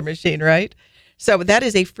 right? So that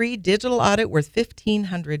is a free digital audit worth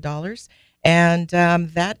 $1,500. And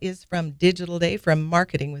that is from Digital Dave, from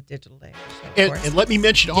Marketing with Digital Dave. And let me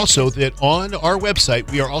mention also that on our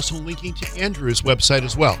website, we are also linking to Andrew's website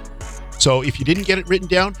as well. So if you didn't get it written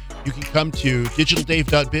down, you can come to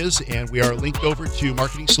digitaldave.biz, and we are linked over to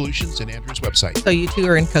Marketing Solutions and Andrew's website. So you two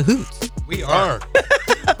are in cahoots. We are.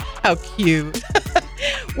 How cute.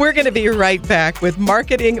 We're going to be right back with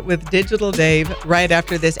Marketing with Digital Dave right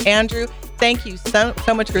after this. Andrew, thank you so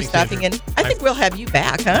much for stopping in. I think we'll have you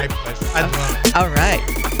back, huh? My pleasure. I love it. All right.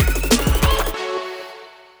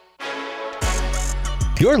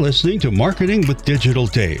 You're listening to Marketing with Digital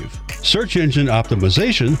Dave. Search engine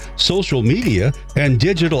optimization, social media, and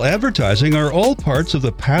digital advertising are all parts of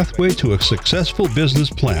the pathway to a successful business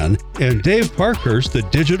plan, and Dave Parkhurst, the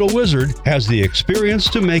digital wizard, has the experience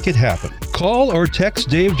to make it happen. Call or text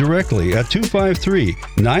Dave directly at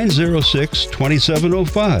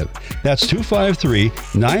 253-906-2705. That's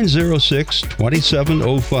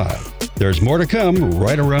 253-906-2705. There's more to come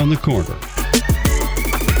right around the corner.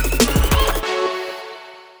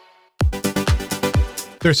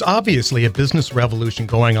 There's obviously a business revolution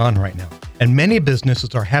going on right now, and many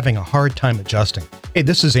businesses are having a hard time adjusting. Hey,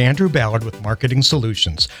 this is Andrew Ballard with Marketing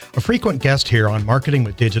Solutions, a frequent guest here on Marketing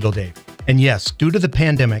with Digital Dave. And yes, due to the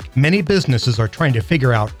pandemic, many businesses are trying to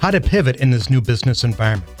figure out how to pivot in this new business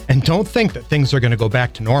environment. And don't think that things are going to go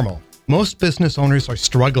back to normal. Most business owners are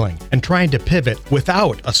struggling and trying to pivot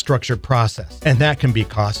without a structured process, and that can be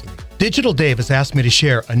costly. Digital Dave has asked me to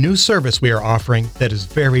share a new service we are offering that is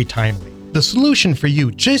very timely. The solution for you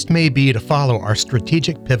just may be to follow our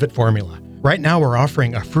strategic pivot formula. Right now, we're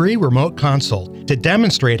offering a free remote consult to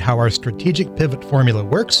demonstrate how our strategic pivot formula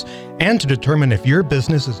works and to determine if your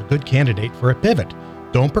business is a good candidate for a pivot.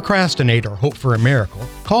 Don't procrastinate or hope for a miracle.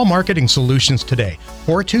 Call Marketing Solutions today,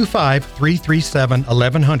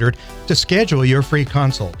 425-337-1100 to schedule your free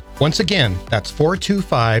consult. Once again, that's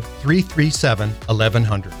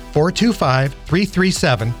 425-337-1100.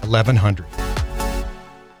 425-337-1100.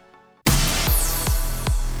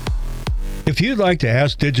 If you'd like to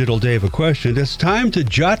ask Digital Dave a question, it's time to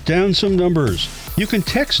jot down some numbers. You can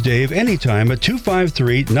text Dave anytime at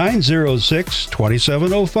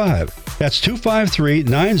 253-906-2705. That's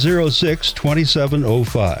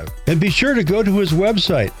 253-906-2705. And be sure to go to his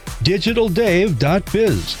website,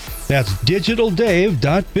 digitaldave.biz. That's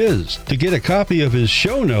digitaldave.biz to get a copy of his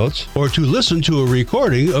show notes or to listen to a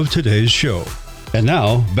recording of today's show. And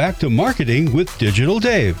now, back to Marketing with Digital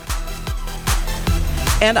Dave.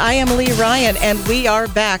 And I am Lee Ryan, and we are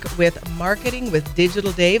back with Marketing with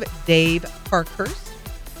Digital Dave, Dave Parkhurst.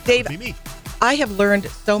 Dave, I have learned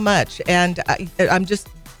so much, and I'm just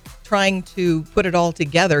trying to put it all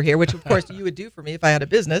together here, which of course you would do for me if I had a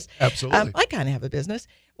business. Absolutely. I kind of have a business.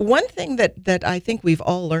 One thing that I think we've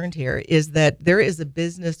all learned here is that there is a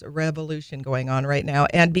business revolution going on right now.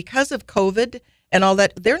 And because of COVID and all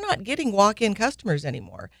that, they're not getting walk-in customers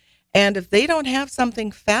anymore. And if they don't have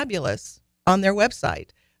something fabulous on their website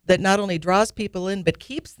that not only draws people in but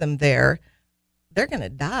keeps them there, they're going to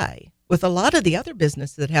die. With a lot of the other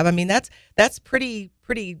businesses that have, I mean, that's pretty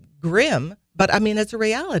grim, but I mean, it's a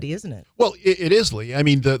reality, isn't it? Well, it is, Lee. I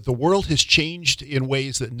mean, the world has changed in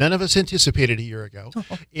ways that none of us anticipated a year ago,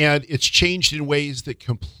 and it's changed in ways that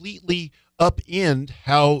completely upend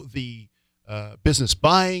how the business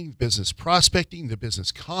buying, business prospecting, the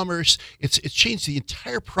business commerce, it's changed the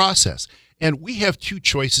entire process. And we have two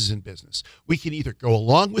choices in business. We can either go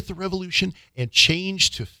along with the revolution and change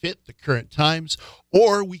to fit the current times,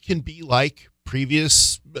 or we can be like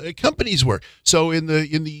previous companies were. So in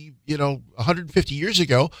the 150 years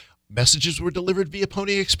ago, messages were delivered via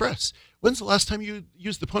Pony Express. When's the last time you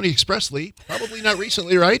used the Pony Express, Lee? Probably not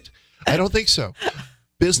recently, right? I don't think so.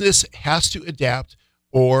 Business has to adapt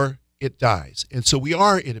or it dies. And so we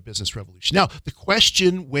are in a business revolution. Now, the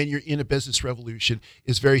question when you're in a business revolution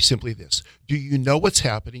is very simply this. Do you know what's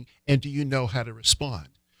happening, and do you know how to respond?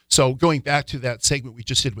 So going back to that segment we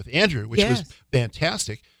just did with Andrew, which was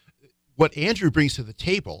fantastic, what Andrew brings to the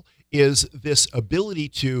table is this ability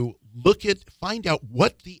to find out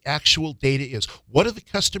what the actual data is. What are the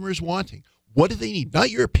customers wanting? What do they need? Not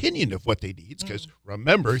your opinion of what they need, because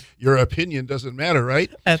remember, your opinion doesn't matter,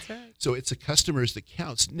 right? That's right. So it's the customers that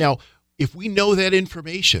counts. Now, if we know that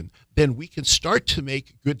information, then we can start to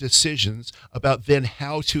make good decisions about then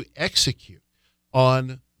how to execute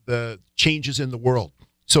on the changes in the world.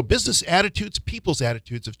 So business attitudes, people's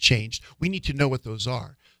attitudes have changed. We need to know what those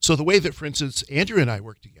are. So the way that, for instance, Andrew and I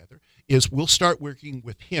work together is we'll start working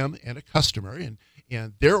with him and a customer and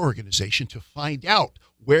their organization to find out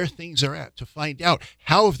where things are at, to find out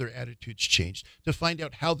how have their attitudes changed, to find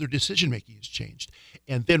out how their decision-making has changed.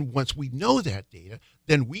 And then once we know that data,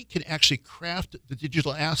 then we can actually craft the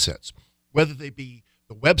digital assets, whether they be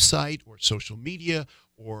the website or social media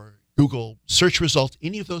or Google search results,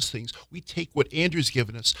 any of those things. We take what Andrew's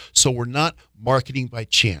given us, so we're not marketing by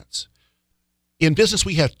chance. In business,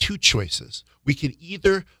 we have two choices. We can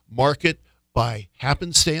either market by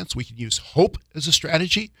happenstance. We can use hope as a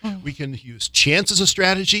strategy. We can use chance as a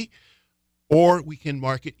strategy, or we can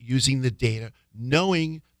market using the data,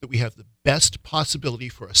 knowing that we have the best possibility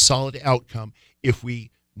for a solid outcome if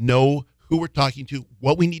we know who we're talking to,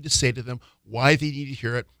 what we need to say to them, why they need to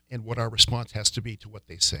hear it, and what our response has to be to what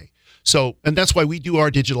they say. So, and that's why we do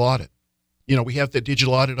our digital audit. You know, we have the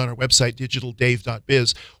digital audit on our website,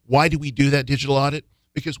 digitaldave.biz. Why do we do that digital audit?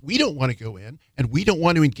 Because we don't want to go in and we don't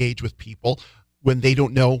want to engage with people when they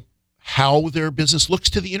don't know how their business looks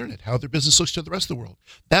to the internet, how their business looks to the rest of the world.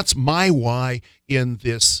 That's my why in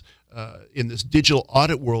this digital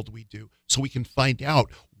audit world we do, so we can find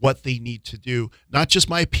out what they need to do, not just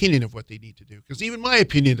my opinion of what they need to do, because even my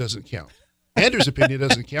opinion doesn't count. Andrew's opinion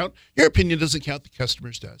doesn't count. Your opinion doesn't count. The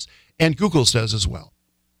customer's does. And Google's does as well.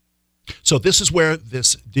 So this is where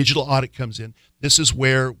this digital audit comes in. This is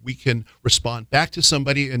where we can respond back to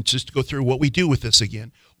somebody, and just to go through what we do with this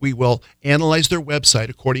again. We will analyze their website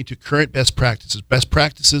according to current best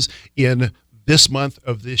practices in this month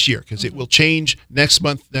of this year, because it will change next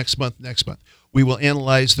month. We will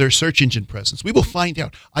analyze their search engine presence. We will find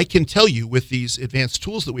out. I can tell you with these advanced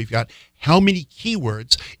tools that we've got how many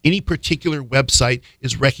keywords any particular website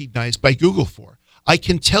is recognized by Google for. I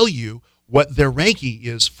can tell you what their ranking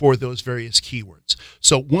is for those various keywords.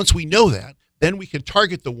 So once we know that, then we can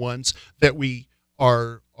target the ones that we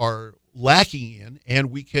are lacking in,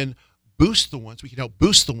 and we can boost the ones. We can help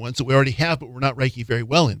boost the ones that we already have, but we're not ranking very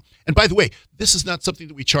well in. And by the way, this is not something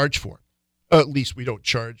that we charge for. At least we don't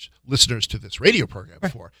charge listeners to this radio program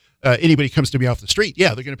for. Anybody comes to me off the street,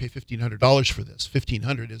 yeah, they're going to pay $1,500 for this.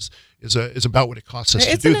 $1,500 is about what it costs us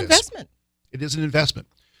to do this. It's an investment. It is an investment.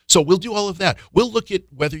 So we'll do all of that. We'll look at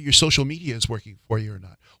whether your social media is working for you or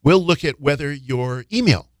not. We'll look at whether your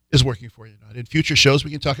email is working for you or not. In future shows,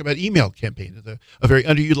 we can talk about email campaign, a very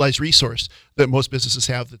underutilized resource that most businesses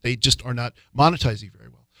have that they just are not monetizing very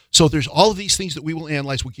well. So there's all of these things that we will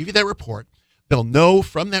analyze. We'll give you that report. They'll know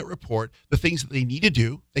from that report the things that they need to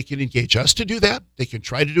do. They can engage us to do that. They can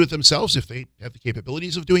try to do it themselves if they have the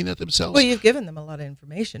capabilities of doing that themselves. Well, you've given them a lot of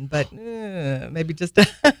information, but maybe just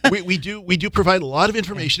we do provide a lot of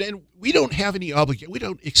information, and we don't have any obligation. We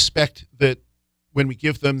don't expect that when we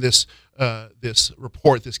give them this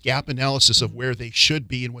report, this gap analysis of where they should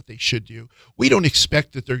be and what they should do, we don't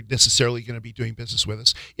expect that they're necessarily going to be doing business with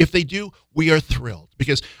us. If they do, we are thrilled,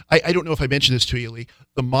 because I don't know if I mentioned this to you, Lee.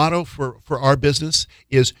 The motto for our business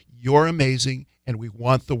is "You're amazing, and we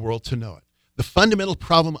want the world to know it." The fundamental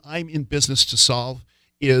problem I'm in business to solve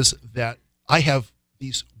is that I have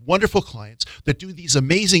these wonderful clients that do these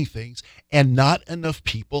amazing things, and not enough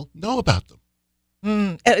people know about them.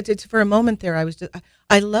 It's for a moment there,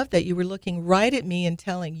 I love that you were looking right at me and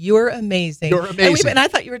telling, "You're amazing." You're amazing. And I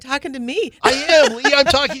thought you were talking to me. I am, Lee. I'm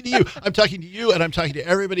talking to you. I'm talking to you, and I'm talking to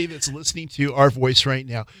everybody that's listening to our voice right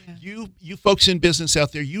now. Yeah. You folks in business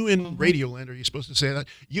out there, you in Radio Land, are you supposed to say that?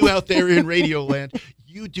 You out there in Radio Land,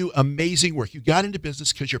 you do amazing work. You got into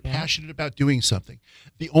business because you're passionate about doing something.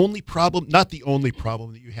 The only problem, not the only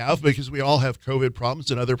problem that you have, because we all have COVID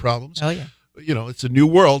problems and other problems. Oh, yeah. You know, it's a new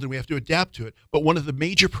world and we have to adapt to it. But one of the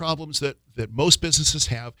major problems that most businesses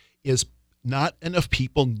have is not enough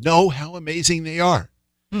people know how amazing they are.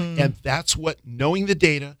 And that's what knowing the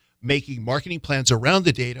data, making marketing plans around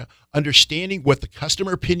the data, understanding what the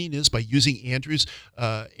customer opinion is by using Andrew's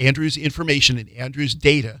information and Andrew's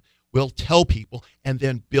data will tell people, and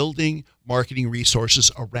then building marketing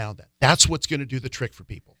resources around that. That's what's going to do the trick for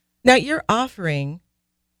people. Now, you're offering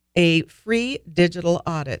a free digital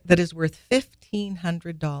audit that is worth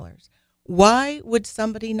 $1,500. Why would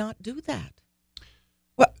somebody not do that?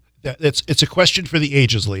 Well, it's a question for the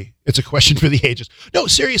ages, Lee. It's a question for the ages. No,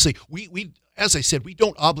 seriously, we as I said, we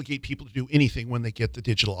don't obligate people to do anything when they get the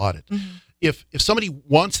digital audit. If somebody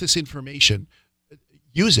wants this information,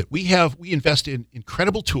 use it. We invest in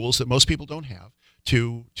incredible tools that most people don't have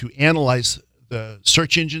to analyze the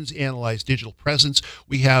search engines, analyze digital presence.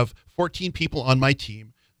 We have 14 people on my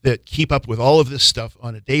team that keep up with all of this stuff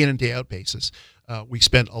on a day in and day out basis. We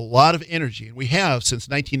spend a lot of energy, and we have since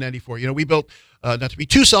 1994. You know, we built, not to be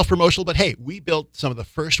too self-promotional, but hey, we built some of the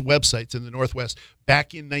first websites in the Northwest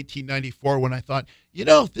back in 1994 when I thought, you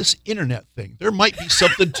know, this internet thing, there might be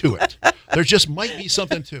something to it. There just might be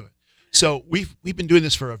something to it. So we've been doing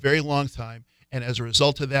this for a very long time, and as a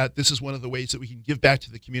result of that, this is one of the ways that we can give back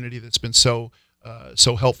to the community that's been so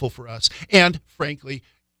helpful for us. And frankly,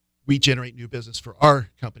 we generate new business for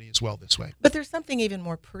our company as well this way. But there's something even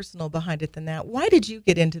more personal behind it than that. Why did you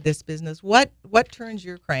get into this business? What turns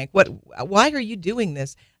your crank? Why are you doing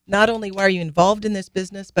this? Not only why are you involved in this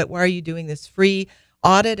business, but why are you doing this free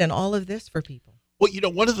audit and all of this for people? Well, you know,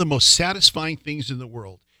 one of the most satisfying things in the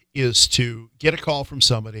world is to get a call from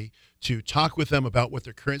somebody, to talk with them about what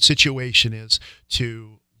their current situation is,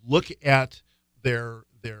 to look at their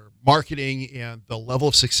marketing and the level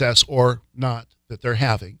of success or not that they're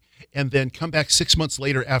having, and then come back 6 months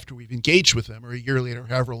later after we've engaged with them, or a year later,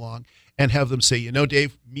 however long, and have them say, you know,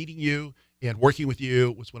 Dave, meeting you and working with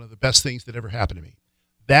you was one of the best things that ever happened to me.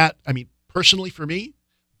 That, I mean, personally for me,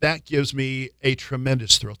 that gives me a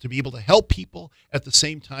tremendous thrill to be able to help people at the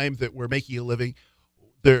same time that we're making a living.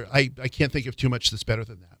 I can't think of too much that's better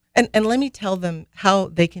than that. And let me tell them how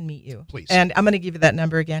they can meet you. Please. And I'm going to give you that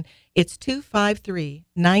number again. It's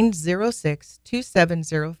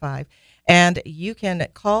 253-906-2705. And you can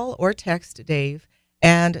call or text Dave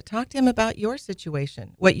and talk to him about your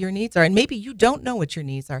situation, what your needs are. And maybe you don't know what your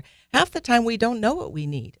needs are. Half the time we don't know what we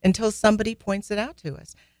need until somebody points it out to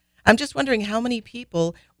us. I'm just wondering how many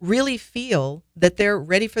people really feel that they're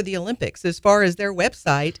ready for the Olympics as far as their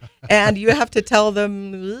website, and you have to tell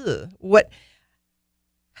them what.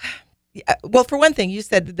 Well, for one thing, you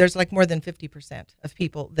said that there's like more than 50% of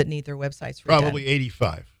people that need their websites redone. Probably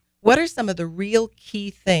 85. What are some of the real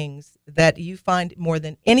key things that you find more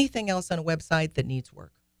than anything else on a website that needs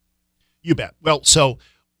work? You bet. Well, so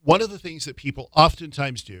one of the things that people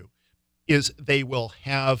oftentimes do is they will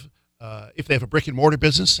have, if they have a brick and mortar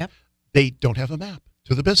business, Yep. they don't have a map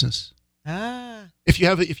to the business. Ah, If you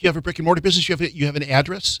have a brick and mortar business, you have an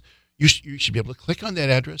address. You should be able to click on that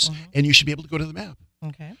address, and you should be able to go to the map.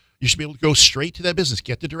 okay. You should be able to go straight to that business,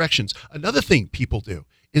 get the directions. Another thing people do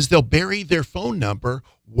is they'll bury their phone number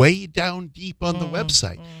way down deep on the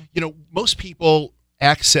website. You know, most people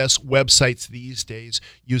access websites these days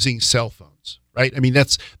using cell phones, right? I mean,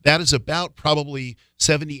 that is about probably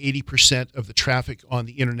 70, 80% of the traffic on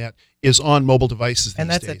the internet is on mobile devices these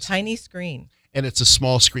And that's days. a tiny screen. And it's a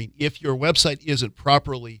small screen. If your website isn't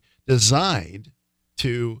properly designed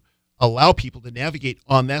to allow people to navigate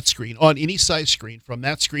on that screen, on any size screen, from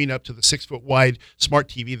that screen up to the 6-foot wide smart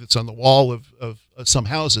TV that's on the wall of some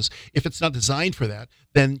houses, if it's not designed for that,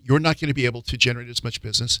 then you're not going to be able to generate as much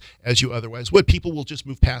business as you otherwise would. People will just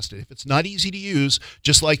move past it. If it's not easy to use,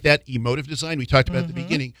 just like that emotive design we talked about at the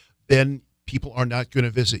beginning, then people are not going to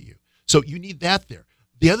visit you. So you need that there.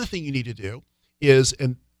 The other thing you need to do is,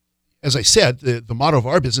 and as I said, the motto of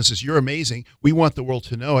our business is "You're amazing. We want the world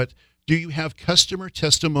to know it." Do you have customer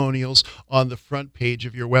testimonials on the front page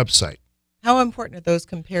of your website? How important are those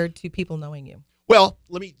compared to people knowing you? Well,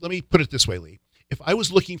 let me put it this way, Lee. If I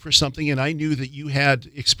was looking for something and I knew that you had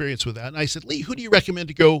experience with that, and I said, "Lee, who do you recommend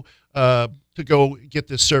to go get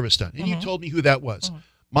this service done?" And you told me who that was.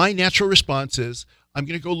 My natural response is, I'm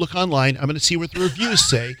going to go look online. I'm going to see what the reviews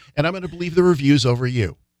say, and I'm going to believe the reviews over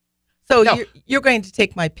you. So No. you're going to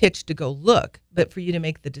take my pitch to go look, but for you to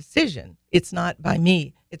make the decision, it's not by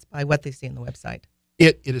me, it's by what they see on the website.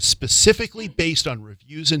 It is specifically based on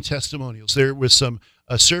reviews and testimonials. There was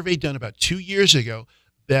a survey done about 2 years ago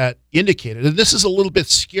that indicated, and this is a little bit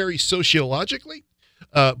scary sociologically,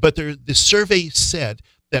 but the survey said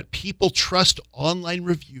that people trust online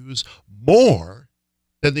reviews more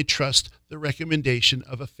than they trust the recommendation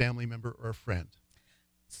of a family member or a friend.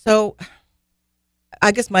 So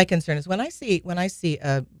I guess my concern is when I see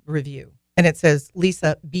a review and it says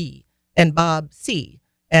Lisa B and Bob C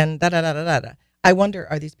and da da da da da, I wonder,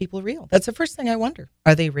 are these people real? That's the first thing I wonder.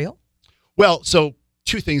 Are they real? Well, so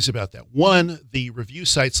two things about that. One, the review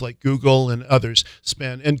sites like Google and others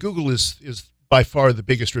spend, and Google is by far the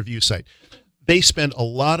biggest review site. They spend a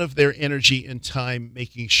lot of their energy and time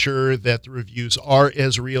making sure that the reviews are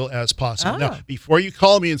as real as possible. Now, before you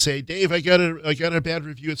call me and say, "Dave, I got a bad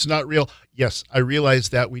review, it's not real." Yes, I realize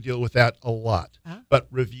that. We deal with that a lot. But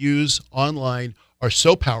reviews online are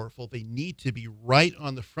so powerful, they need to be right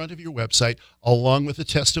on the front of your website along with the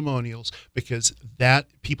testimonials, because that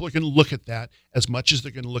people are going to look at that as much as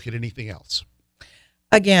they're going to look at anything else.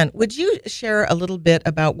 Again, would you share a little bit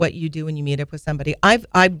about what you do when you meet up with somebody? I've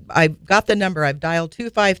got the number. I've dialed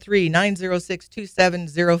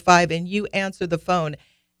 253-906-2705, and you answer the phone,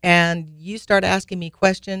 and you start asking me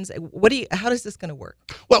questions. How is this going to work?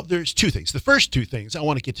 Well, there's two things. The first two things, I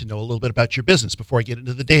want to get to know a little bit about your business before I get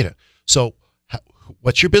into the data. So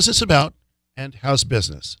what's your business about, and how's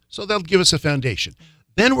business? So that'll give us a foundation.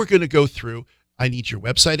 Then we're going to go through, I need your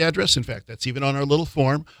website address. In fact, that's even on our little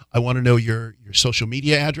form. I want to know your social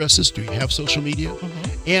media addresses. Do you have social media?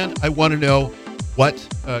 And I want to know what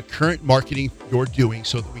current marketing you're doing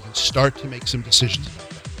so that we can start to make some decisions about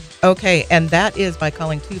that. Okay, and that is by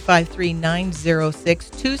calling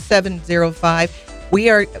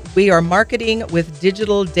 253-906-2705. We are marketing with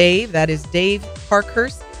Digital Dave. That is Dave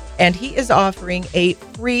Parkhurst, and he is offering a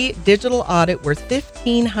free digital audit worth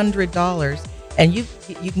 $1,500. And you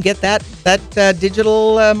can get that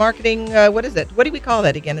digital marketing. What is it? What do we call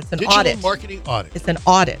that again? It's an audit. Digital marketing audit. It's an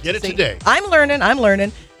audit. Get it today. I'm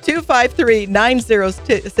learning.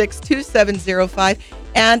 253-906-2705.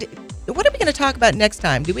 And what are we going to talk about next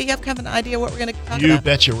time? Do we have kind of an idea what we're going to talk about? You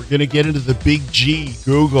betcha. We're going to get into the big G,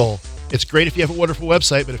 Google. It's great if you have a wonderful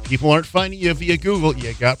website, but if people aren't finding you via Google,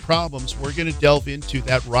 you got problems. We're going to delve into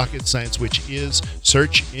that rocket science, which is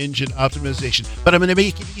search engine optimization. But I'm going to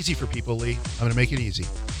make it easy for people, Lee. I'm going to make it easy.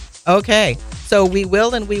 Okay. So we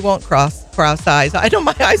will and we won't cross eyes. I know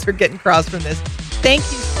my eyes are getting crossed from this. Thank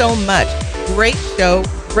you so much. Great show.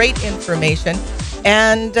 Great information.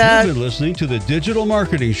 And you've been listening to the Digital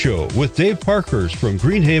Marketing Show with Dave Parkhurst from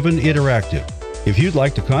Greenhaven Interactive. If you'd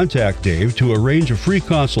like to contact Dave to arrange a free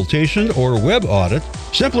consultation or web audit,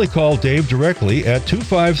 simply call Dave directly at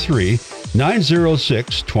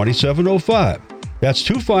 253-906-2705. That's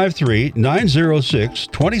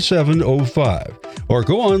 253-906-2705. Or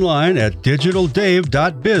go online at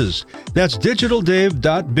digitaldave.biz. That's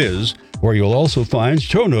digitaldave.biz, where you'll also find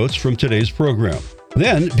show notes from today's program.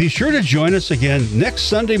 Then be sure to join us again next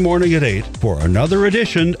Sunday morning at 8 for another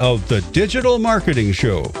edition of the Digital Marketing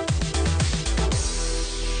Show.